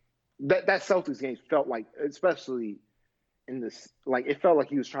 like, that Celtics game felt like, especially in this, like, it felt like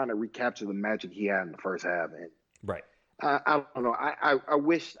he was trying to recapture the magic he had in the first half. And right. I don't know. I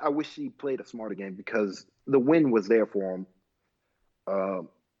wish he played a smarter game because the win was there for him.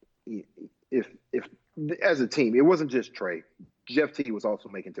 If as a team, it wasn't just Trae. Jeff Teague was also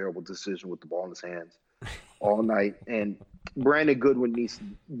making terrible decisions with the ball in his hands all night. And Brandon Goodwin needs to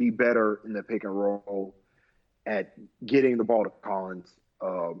be better in the pick and roll at getting the ball to Collins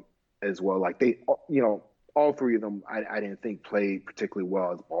as well. Like, they, all three of them, I didn't think played particularly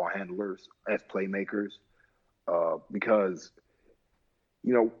well as ball handlers, as playmakers, because,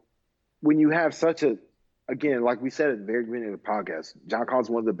 when you have such a, again, like we said at the very beginning of the podcast, John Collins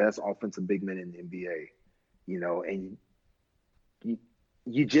is one of the best offensive big men in the NBA, and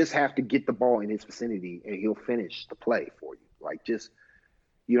you just have to get the ball in his vicinity and he'll finish the play for you. Like, just,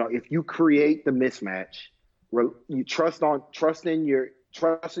 if you create the mismatch, you trust in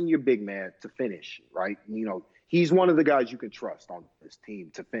your big man to finish, right? He's one of the guys you can trust on this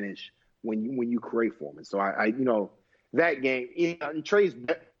team to finish when you create for him. And so I that game, and Trey's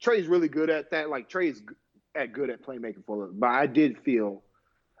really good at that. Like, Trey's good at playmaking for them. But I did feel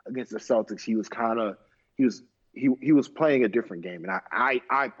against the Celtics, he was playing a different game, and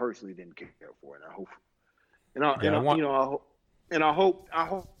I personally didn't care for it. I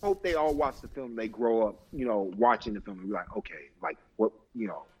hope they all watch the film and they grow up, watching the film and be like, okay, like, what,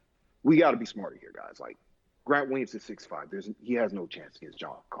 we got to be smarter here, guys. Like, Grant Williams is 6'5". He has no chance against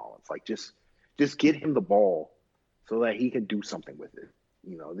John Collins. Like, just get him the ball so that he can do something with it.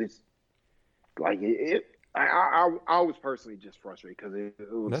 I was personally just frustrated because it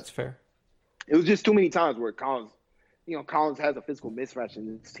was. That's fair. It was just too many times where Collins has a physical mismatch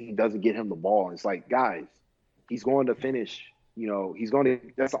and this team doesn't get him the ball. And it's like, guys, he's going to finish.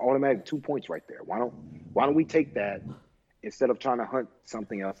 That's an automatic 2 points right there. Why don't we take that instead of trying to hunt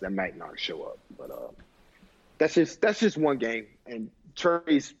something else that might not show up? But that's just one game, and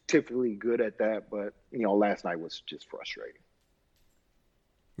Trey's typically good at that. But last night was just frustrating.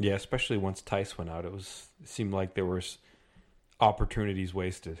 Yeah, especially once Tice went out, it seemed like there was opportunities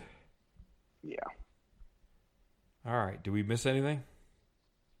wasted. Yeah. All right. Do we miss anything?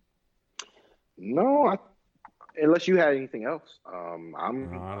 No, unless you had anything else, No, I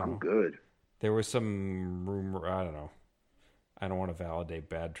don't I'm know. good. There was some rumor. I don't know. I don't want to validate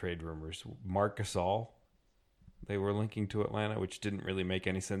bad trade rumors. Marc Gasol, they were linking to Atlanta, which didn't really make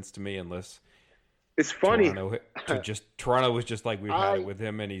any sense to me unless It's funny. Toronto was just like we've had it I with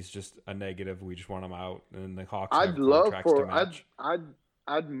him, and he's just a negative. We just want him out, and the Hawks I'd have love contracts to for match.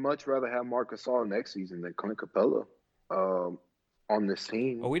 I'd much rather have Marc Gasol next season than Clint Capela on this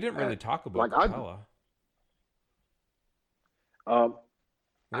team. Oh, we didn't really talk about like Capela. Um,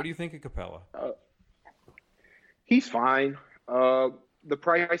 What do you think of Capela? He's fine. The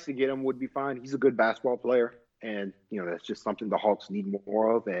price to get him would be fine. He's a good basketball player, and that's just something the Hawks need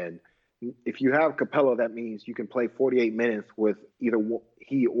more of. And if you have Capela, that means you can play 48 minutes with either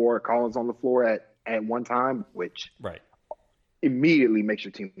he or Collins on the floor at one time, which Right. immediately makes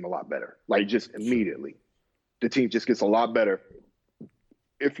your team a lot better. Like, just immediately. Sure. The team just gets a lot better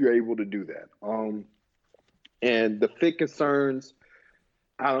if you're able to do that. And the fit concerns,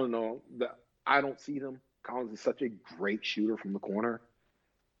 I don't know. I don't see them. Collins is such a great shooter from the corner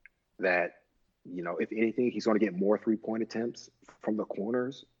that, if anything, he's going to get more 3-point attempts from the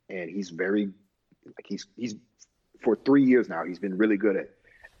corners. And he's he's for 3 years now, he's been really good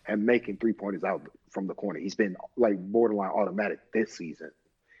at making 3-pointers out from the corner. He's been like borderline automatic this season.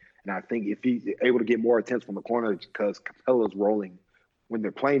 And I think if he's able to get more attempts from the corner because Capela's rolling when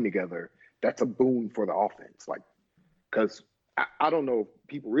they're playing together, that's a boon for the offense. Like, because I don't know if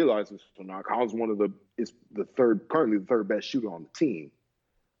people realize this or not. Collins is currently the third best shooter on the team.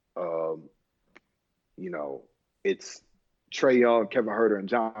 It's Trae Young, Kevin Huerter, and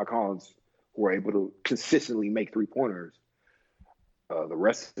John Collins who are able to consistently make 3-pointers. The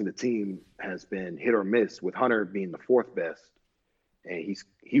rest of the team has been hit or miss, with Hunter being the fourth best, and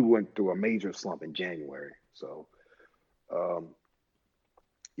he went through a major slump in January. So, I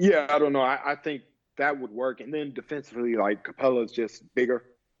don't know. I think that would work. And then defensively, like, Capela's just bigger,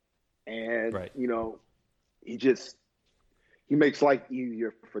 and right. He makes life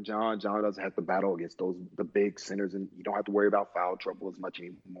easier for John. John doesn't have to battle against the big centers, and you don't have to worry about foul trouble as much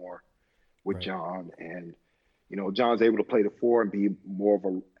anymore with right. John. And John's able to play the 4 and be more of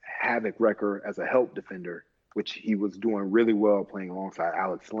a havoc wrecker as a help defender, which he was doing really well playing alongside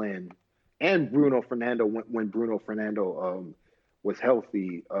Alex Len and Bruno Fernando when Bruno Fernando was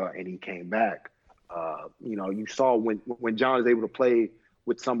healthy and he came back. You saw when John is able to play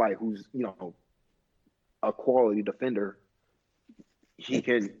with somebody who's a quality defender, he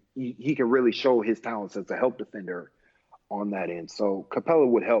can really show his talents as a help defender on that end. So Capela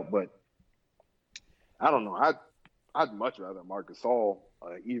would help, but I don't know. I'd much rather Marc Gasol,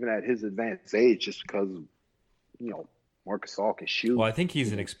 even at his advanced age, just because Marc Gasol can shoot. Well, I think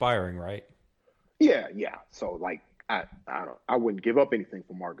he's an expiring, right? Yeah. So like I wouldn't give up anything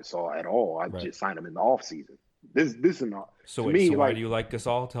for Marc Gasol at all. I'd just sign him in the offseason. This is not. So wait, so why do you like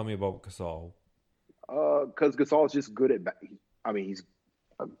Gasol? Tell me about Gasol. Because Gasol is just good he's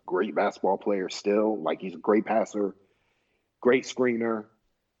a great basketball player still. Like, he's a great passer, great screener.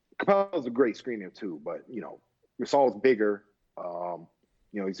 Capela's a great screener too, but Gasol's bigger.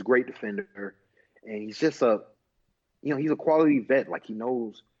 He's a great defender, and he's just he's a quality vet. Like, he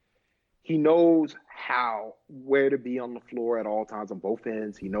knows where to be on the floor at all times on both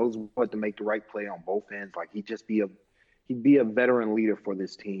ends. He knows what to make the right play on both ends. Like, he'd be a veteran leader for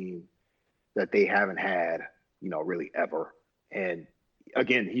this team that they haven't had, really ever. And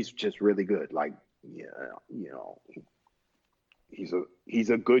again, he's just really good. Like, he's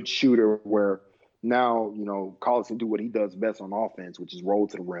a good shooter where now, Collins can do what he does best on offense, which is roll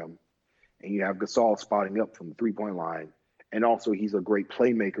to the rim. And you have Gasol spotting up from the 3-point line. And also, he's a great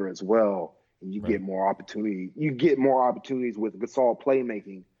playmaker as well. And you get more opportunity. You get more opportunities with Gasol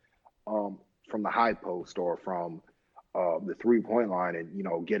playmaking from the high post or from the 3-point line,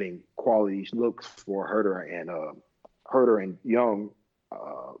 and getting quality looks for Huerter and Young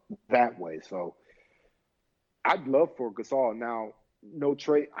that way. So I'd love for Gasol. Now, no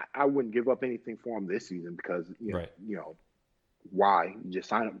trade. I wouldn't give up anything for him this season because why just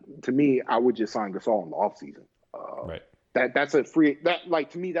sign him? To me, I would just sign Gasol in the offseason. Right. That's a free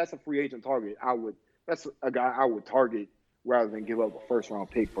to me, that's a free agent target. That's a guy I would target rather than give up a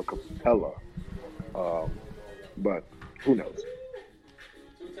 1st-round pick for Capela. But who knows?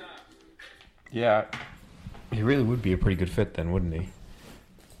 Yeah, he really would be a pretty good fit then, wouldn't he?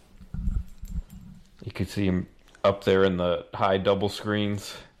 You could see him up there in the high double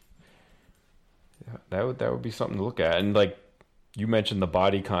screens. Yeah, that would be something to look at. And like, You mentioned the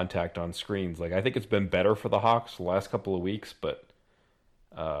body contact on screens. Like, I think it's been better for the Hawks the last couple of weeks, but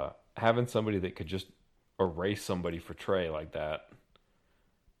having somebody that could just erase somebody for Trey like that,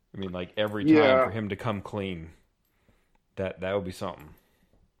 I mean, like every time for Yeah, him to come clean, that would be something.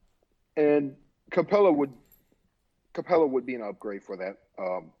 and Capella would be an upgrade for that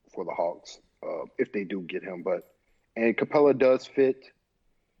for the Hawks if they do get him. And Capella does fit.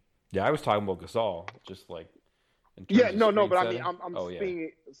 Yeah, I was talking about Gasol, just like in Yeah, terms of no, screen but I mean, setting. I'm Oh yeah.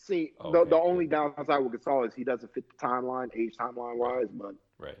 seeing Oh, the okay, only good. downside with Gasol is he doesn't fit the age timeline Right, wise. But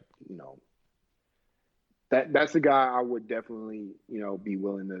right. you know, that's a guy I would definitely be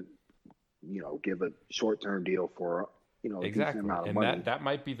willing to give a short term deal for a decent Exactly. amount of And money. that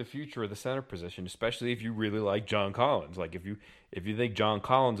might be the future of the center position, especially if you really like John Collins. Like if you think John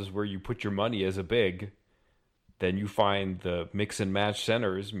Collins is where you put your money as a big, then you find the mix and match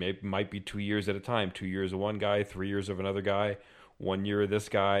centers might be 2 years at a time. 2 years of one guy, 3 years of another guy, 1 year of this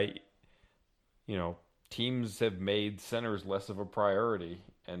guy. You know, teams have made centers less of a priority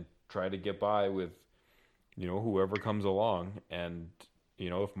and try to get by with, whoever comes along. And,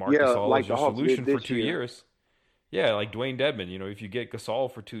 if Marc Yeah, Gasol is like your the Hawks did solution for this two year. years, yeah, like Dwayne Dedman, if you get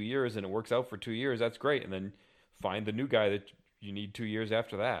Gasol for 2 years and it works out for 2 years, that's great. And then find the new guy that you need 2 years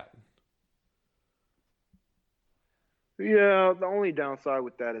after that. Yeah, the only downside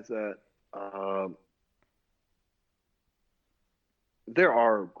with that is that um, there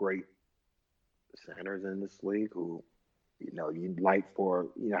are great centers in this league who you'd like for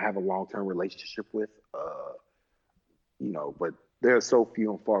have a long term relationship with. But there are so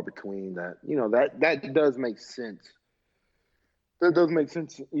few and far between that that does make sense. That does make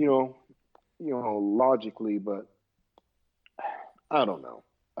sense, logically, but I don't know.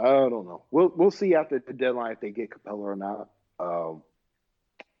 I don't know. We'll see after the deadline if they get Capella or not. Um,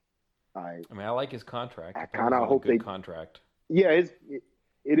 I I mean, I like his contract. I kind Capella's of on a hope good they. contract. Yeah, it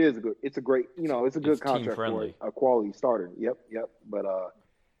is good. It's a great. It's a It's good team contract for friendly. a quality starter. Yep, yep. But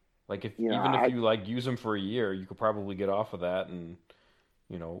Like if you know, even if I you like use him for a year, you could probably get off of that, and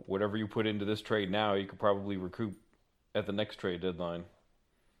whatever you put into this trade now, you could probably recoup at the next trade deadline.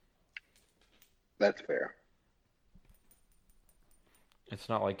 that's fair. It's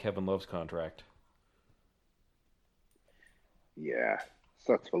not like Kevin Love's contract. Yeah,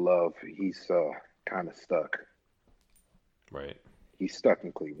 sucks for Love. He's kind of stuck. Right. He's stuck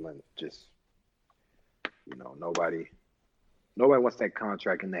in Cleveland. Just nobody wants that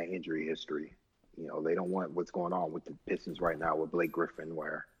contract and that injury history. They don't want what's going on with the Pistons right now with Blake Griffin,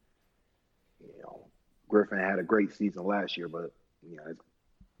 where you know Griffin had a great season last year, but his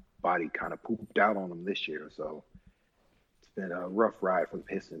body kind of pooped out on him this year. So it's been a rough ride for the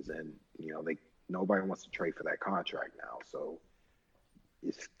Pistons, and they nobody wants to trade for that contract now. So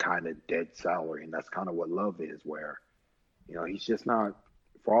it's kind of dead salary, and that's kind of what Love is, where he's just not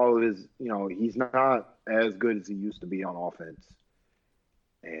for all of his he's not as good as he used to be on offense.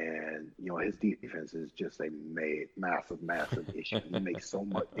 And his defense is just a massive issue. He makes so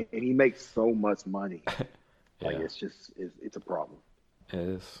much, and he makes so much money. Like Yeah, it's a problem. it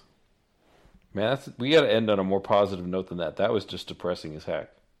is. Man, we got to end on a more positive note than that. That was just depressing as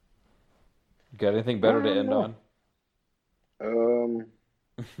heck. You got anything better to end No, on? um,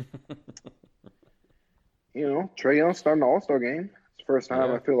 Trae Young starting the All Star game. It's the first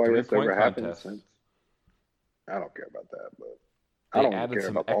time Yeah, I feel like three that's point ever happened contest. since. I don't care about that, but I They don't even added care some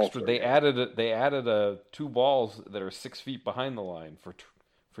about the All extra. Star They game. added they added two balls that are 6 feet behind the line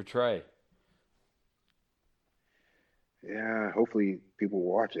for Trey. Yeah, hopefully people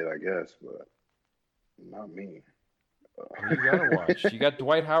watch it. I guess, but not me. I mean, you gotta watch. You got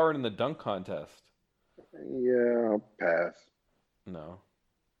Dwight Howard in the dunk contest. Yeah, I'll pass. No,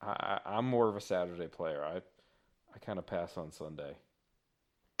 I'm more of a Saturday player. I kind of pass on Sunday.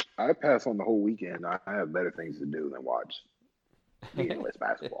 I pass on the whole weekend. I have better things to do than watch meaningless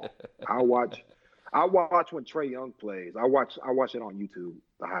basketball. I watch when Trae Young plays. I watch it on YouTube,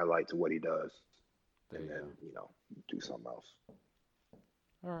 the highlights of what he does, There and you then go. do something else.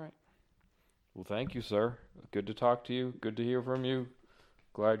 All right. Well, thank you, sir. Good to talk to you. Good to hear from you.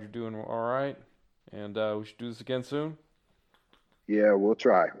 Glad you're doing all right. And we should do this again soon. Yeah, we'll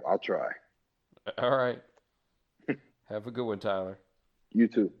try. I'll try. All right. Have a good one, Tyler. You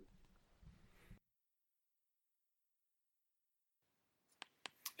too.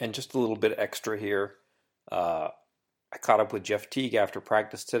 And just a little bit extra here. I caught up with Jeff Teague after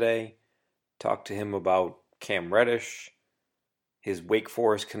practice today. Talked to him about Cam Reddish, his Wake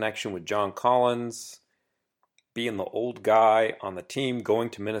Forest connection with John Collins, being the old guy on the team, going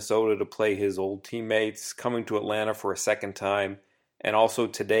to Minnesota to play his old teammates, coming to Atlanta for a second time, and also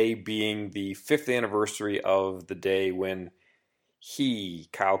today being the 5th anniversary of the day when he,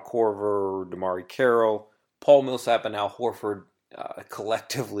 Kyle Korver, Damari Carroll, Paul Millsap, and Al Horford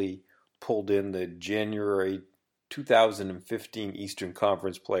collectively pulled in the January 2015 Eastern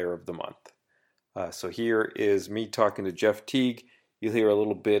Conference Player of the Month. So here is me talking to Jeff Teague. You'll hear a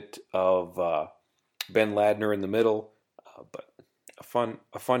little bit of Ben Ladner in the middle, but a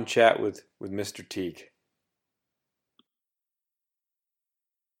fun chat with Mr. Teague.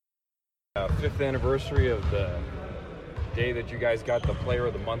 5th anniversary of the day that you guys got the Player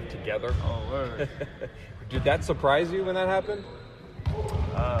of the Month together. Oh, word. Did that surprise you when that happened?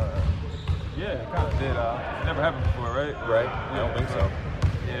 Yeah, it kind of did. It never happened before, right? Right. I don't think so.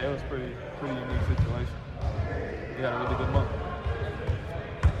 Yeah, it was pretty unique situation. We had a really good month.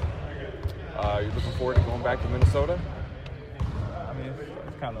 Are you looking forward to going back to Minnesota? I mean,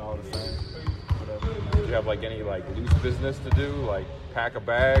 it's kind of all the same. Whatever. Do you have any loose business to do, like pack a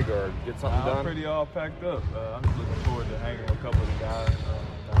bag or get something done? I'm pretty all packed up. I'm just looking forward to hanging with a couple of the guys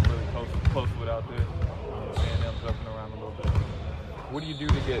I'm really close with out there. Seeing them jumping around a little bit. What do you do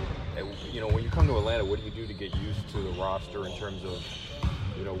to get, when you come to Atlanta, what do you do to get used to the roster in terms of,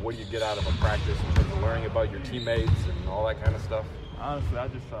 what do you get out of a practice in terms of learning about your teammates and all that kind of stuff? Honestly, I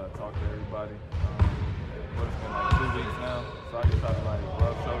just try to talk to everybody. But it's been 2 weeks now, so I just try to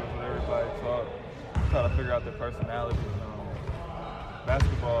rub shoulders with everybody, talk, try to figure out their personalities.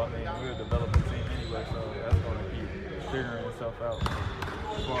 Basketball, I mean, we're a development team anyway, so that's going to keep figuring itself out.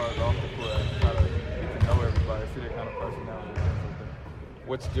 As far as off the court, I try to get to know everybody, see their kind of personality.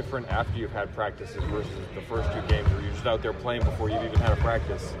 What's different after you've had practices versus the first 2 games where you're just out there playing before you've even had a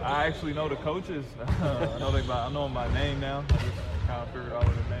practice? I actually know the coaches. I know them by name now. I just kind of figured all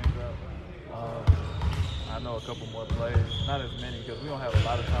of their names out. I know a couple more players, not as many because we don't have a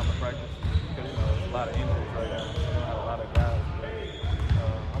lot of time to practice because there's a lot of injuries right now. We don't have a lot of guys. But,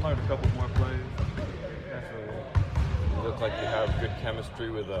 I learned a couple more plays. That's really it. You look like you have good chemistry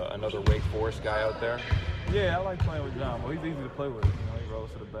with another Wake Forest guy out there. Yeah, I like playing with John. Well, he's easy to play with. He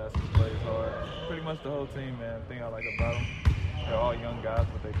rolls to the basket, plays hard. Pretty much the whole team, man. The thing I like about them, they're all young guys,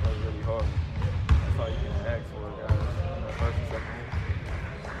 but they play really hard. That's all you can ask for, guys. First and second year.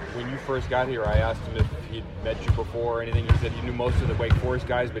 When you first got here, I asked him if he'd met you before or anything. He said he knew most of the Wake Forest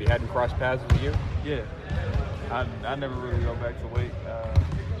guys, but he hadn't crossed paths with you? Yeah. I never really go back to Wake.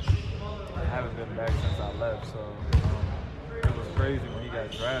 I haven't been back since I left, so it was crazy when he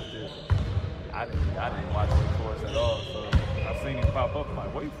got drafted. I didn't watch Wake Forest at all, so I seen him pop up. I'm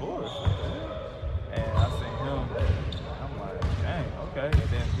like, Wake Forest? And I seen him. I'm like, dang, okay. And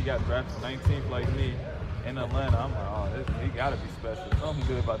then he got drafted 19th like me in Atlanta. I'm like, he got to be special. Something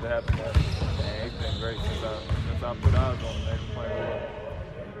good about to happen. And he's been great since I put eyes on him. He's playing well.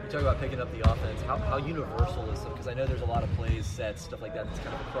 You talk about picking up the offense. How universal is it? Because I know there's a lot of plays, sets, stuff like that that's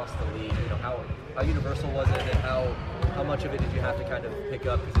kind of across the league. How universal was it, and how much of it did you have to kind of pick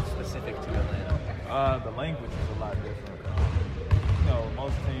up because it's specific to Atlanta? The language is a lot different.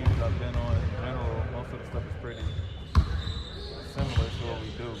 Most teams I've been on in general, most of the stuff is pretty similar to what we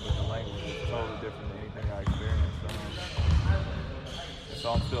do, but the language is totally different than anything I experienced.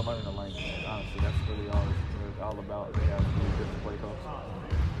 So I'm still learning the language. Honestly, that's really all it's all about. They have really different play calls.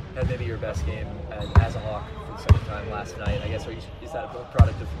 Had maybe your best game as a Hawk for the second time last night. I guess is that a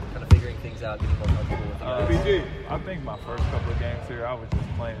product of kind of figuring things out, getting more comfortable with it? I think my first couple of games here, I was just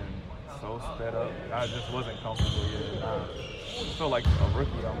playing so sped up. I just wasn't comfortable yet. I felt like a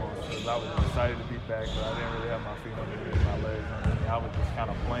rookie almost because I was excited to be back, but I didn't really have my feet underneath my legs. I was just kind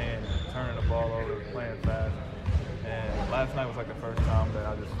of playing, turning the ball over, playing fast. And last night was like the first time that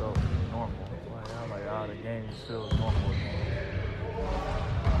I just felt normal. I was like, the game feels normal again.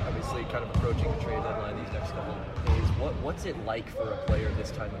 Obviously, kind of approaching the trade deadline these next couple of days. What's it like for a player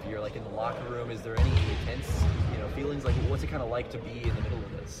this time of year? Like in the locker room, is there any intense, feelings? Like, what's it kind of like to be in the middle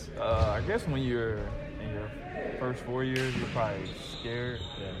of this? I guess when you're in your first 4 years, you're probably scared.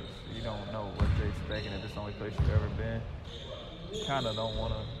 Yeah. You don't know what to expect, and if it's the only place you've ever been, you kind of don't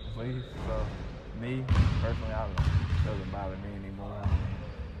want to leave. So, me personally, it doesn't bother me anymore.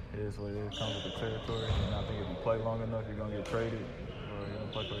 It is what it is. It comes with the territory, and I think if you play long enough, you're gonna get traded. You're going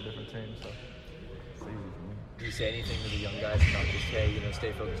to play for a different team, so it's easy for me. Do you say anything to the young guys about just, hey,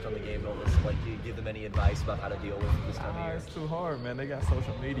 stay focused on the game and all this? Like, do you give them any advice about how to deal with this time of year? It's too hard, man. They got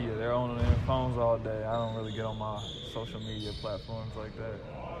social media. They're on their phones all day. I don't really get on my social media platforms like that.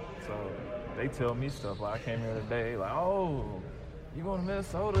 So they tell me stuff. Like, I came here today, like, oh, you going to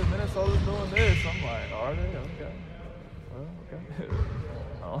Minnesota? Minnesota's doing this. I'm like, are they? Okay. Well, okay.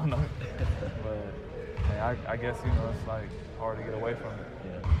 I don't know. But hey, I guess, it's like hard to get away from it.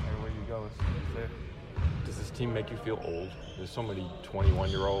 Yeah. Everywhere you go, it's there. Does this team make you feel old? There's so many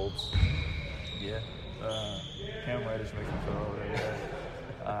 21-year-olds. Yeah. Cam Reddish makes me feel older.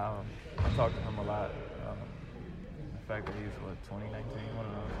 Yeah. I talk to him a lot. The fact that he's 2019, one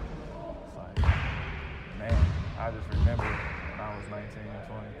of those. It's like, man, I just remember when I was 19 and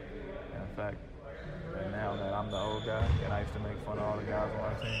 20. And in fact, and now that I'm the old guy, and I used to make fun of all the guys on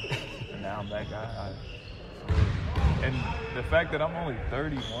my team, and now I'm that guy. And the fact that I'm only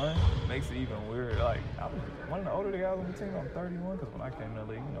 31 makes it even weird. Like, I'm one of the older guys on the team. I'm 31 because when I came to the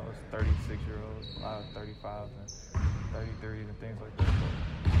league, it's 36-year-olds, a lot of 35s and 33s and things like that. So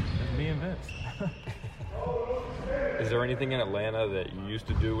it's me and Vince. Is there anything in Atlanta that you used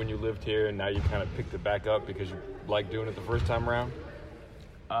to do when you lived here and now you kind of picked it back up because you like doing it the first time around?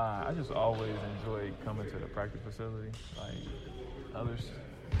 I just always enjoyed coming to the practice facility. Like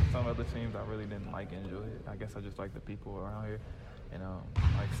some other teams I really didn't enjoy it. I guess I just like the people around here.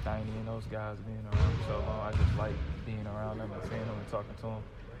 Like Steiny and those guys being around for so long. I just like being around them and seeing them and talking to them.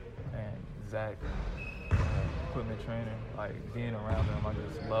 And Zach, equipment trainer, like being around them, I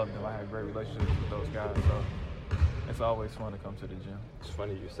just loved them. I had great relationships with those guys. So it's always fun to come to the gym. It's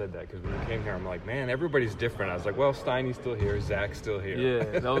funny you said that because when you came here, I'm like, man, everybody's different. I was like, well, Steiny's still here, Zach's still here.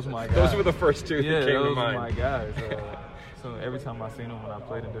 Yeah, those were my guys. Those were the first two that came to mind. Yeah, those were my guys. So every time I seen them when I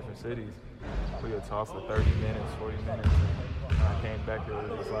played in different cities, we would talk for 30 minutes, 40 minutes. And when I came back here, it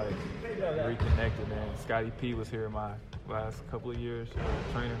was like reconnected. And Scotty P was here my last couple of years,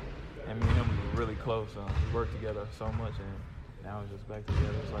 trainer. And me and him were really close. We worked together so much, and now it's just back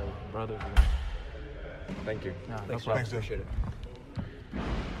together. It's like brothers. Thank you. No Thanks, problem. Appreciate it.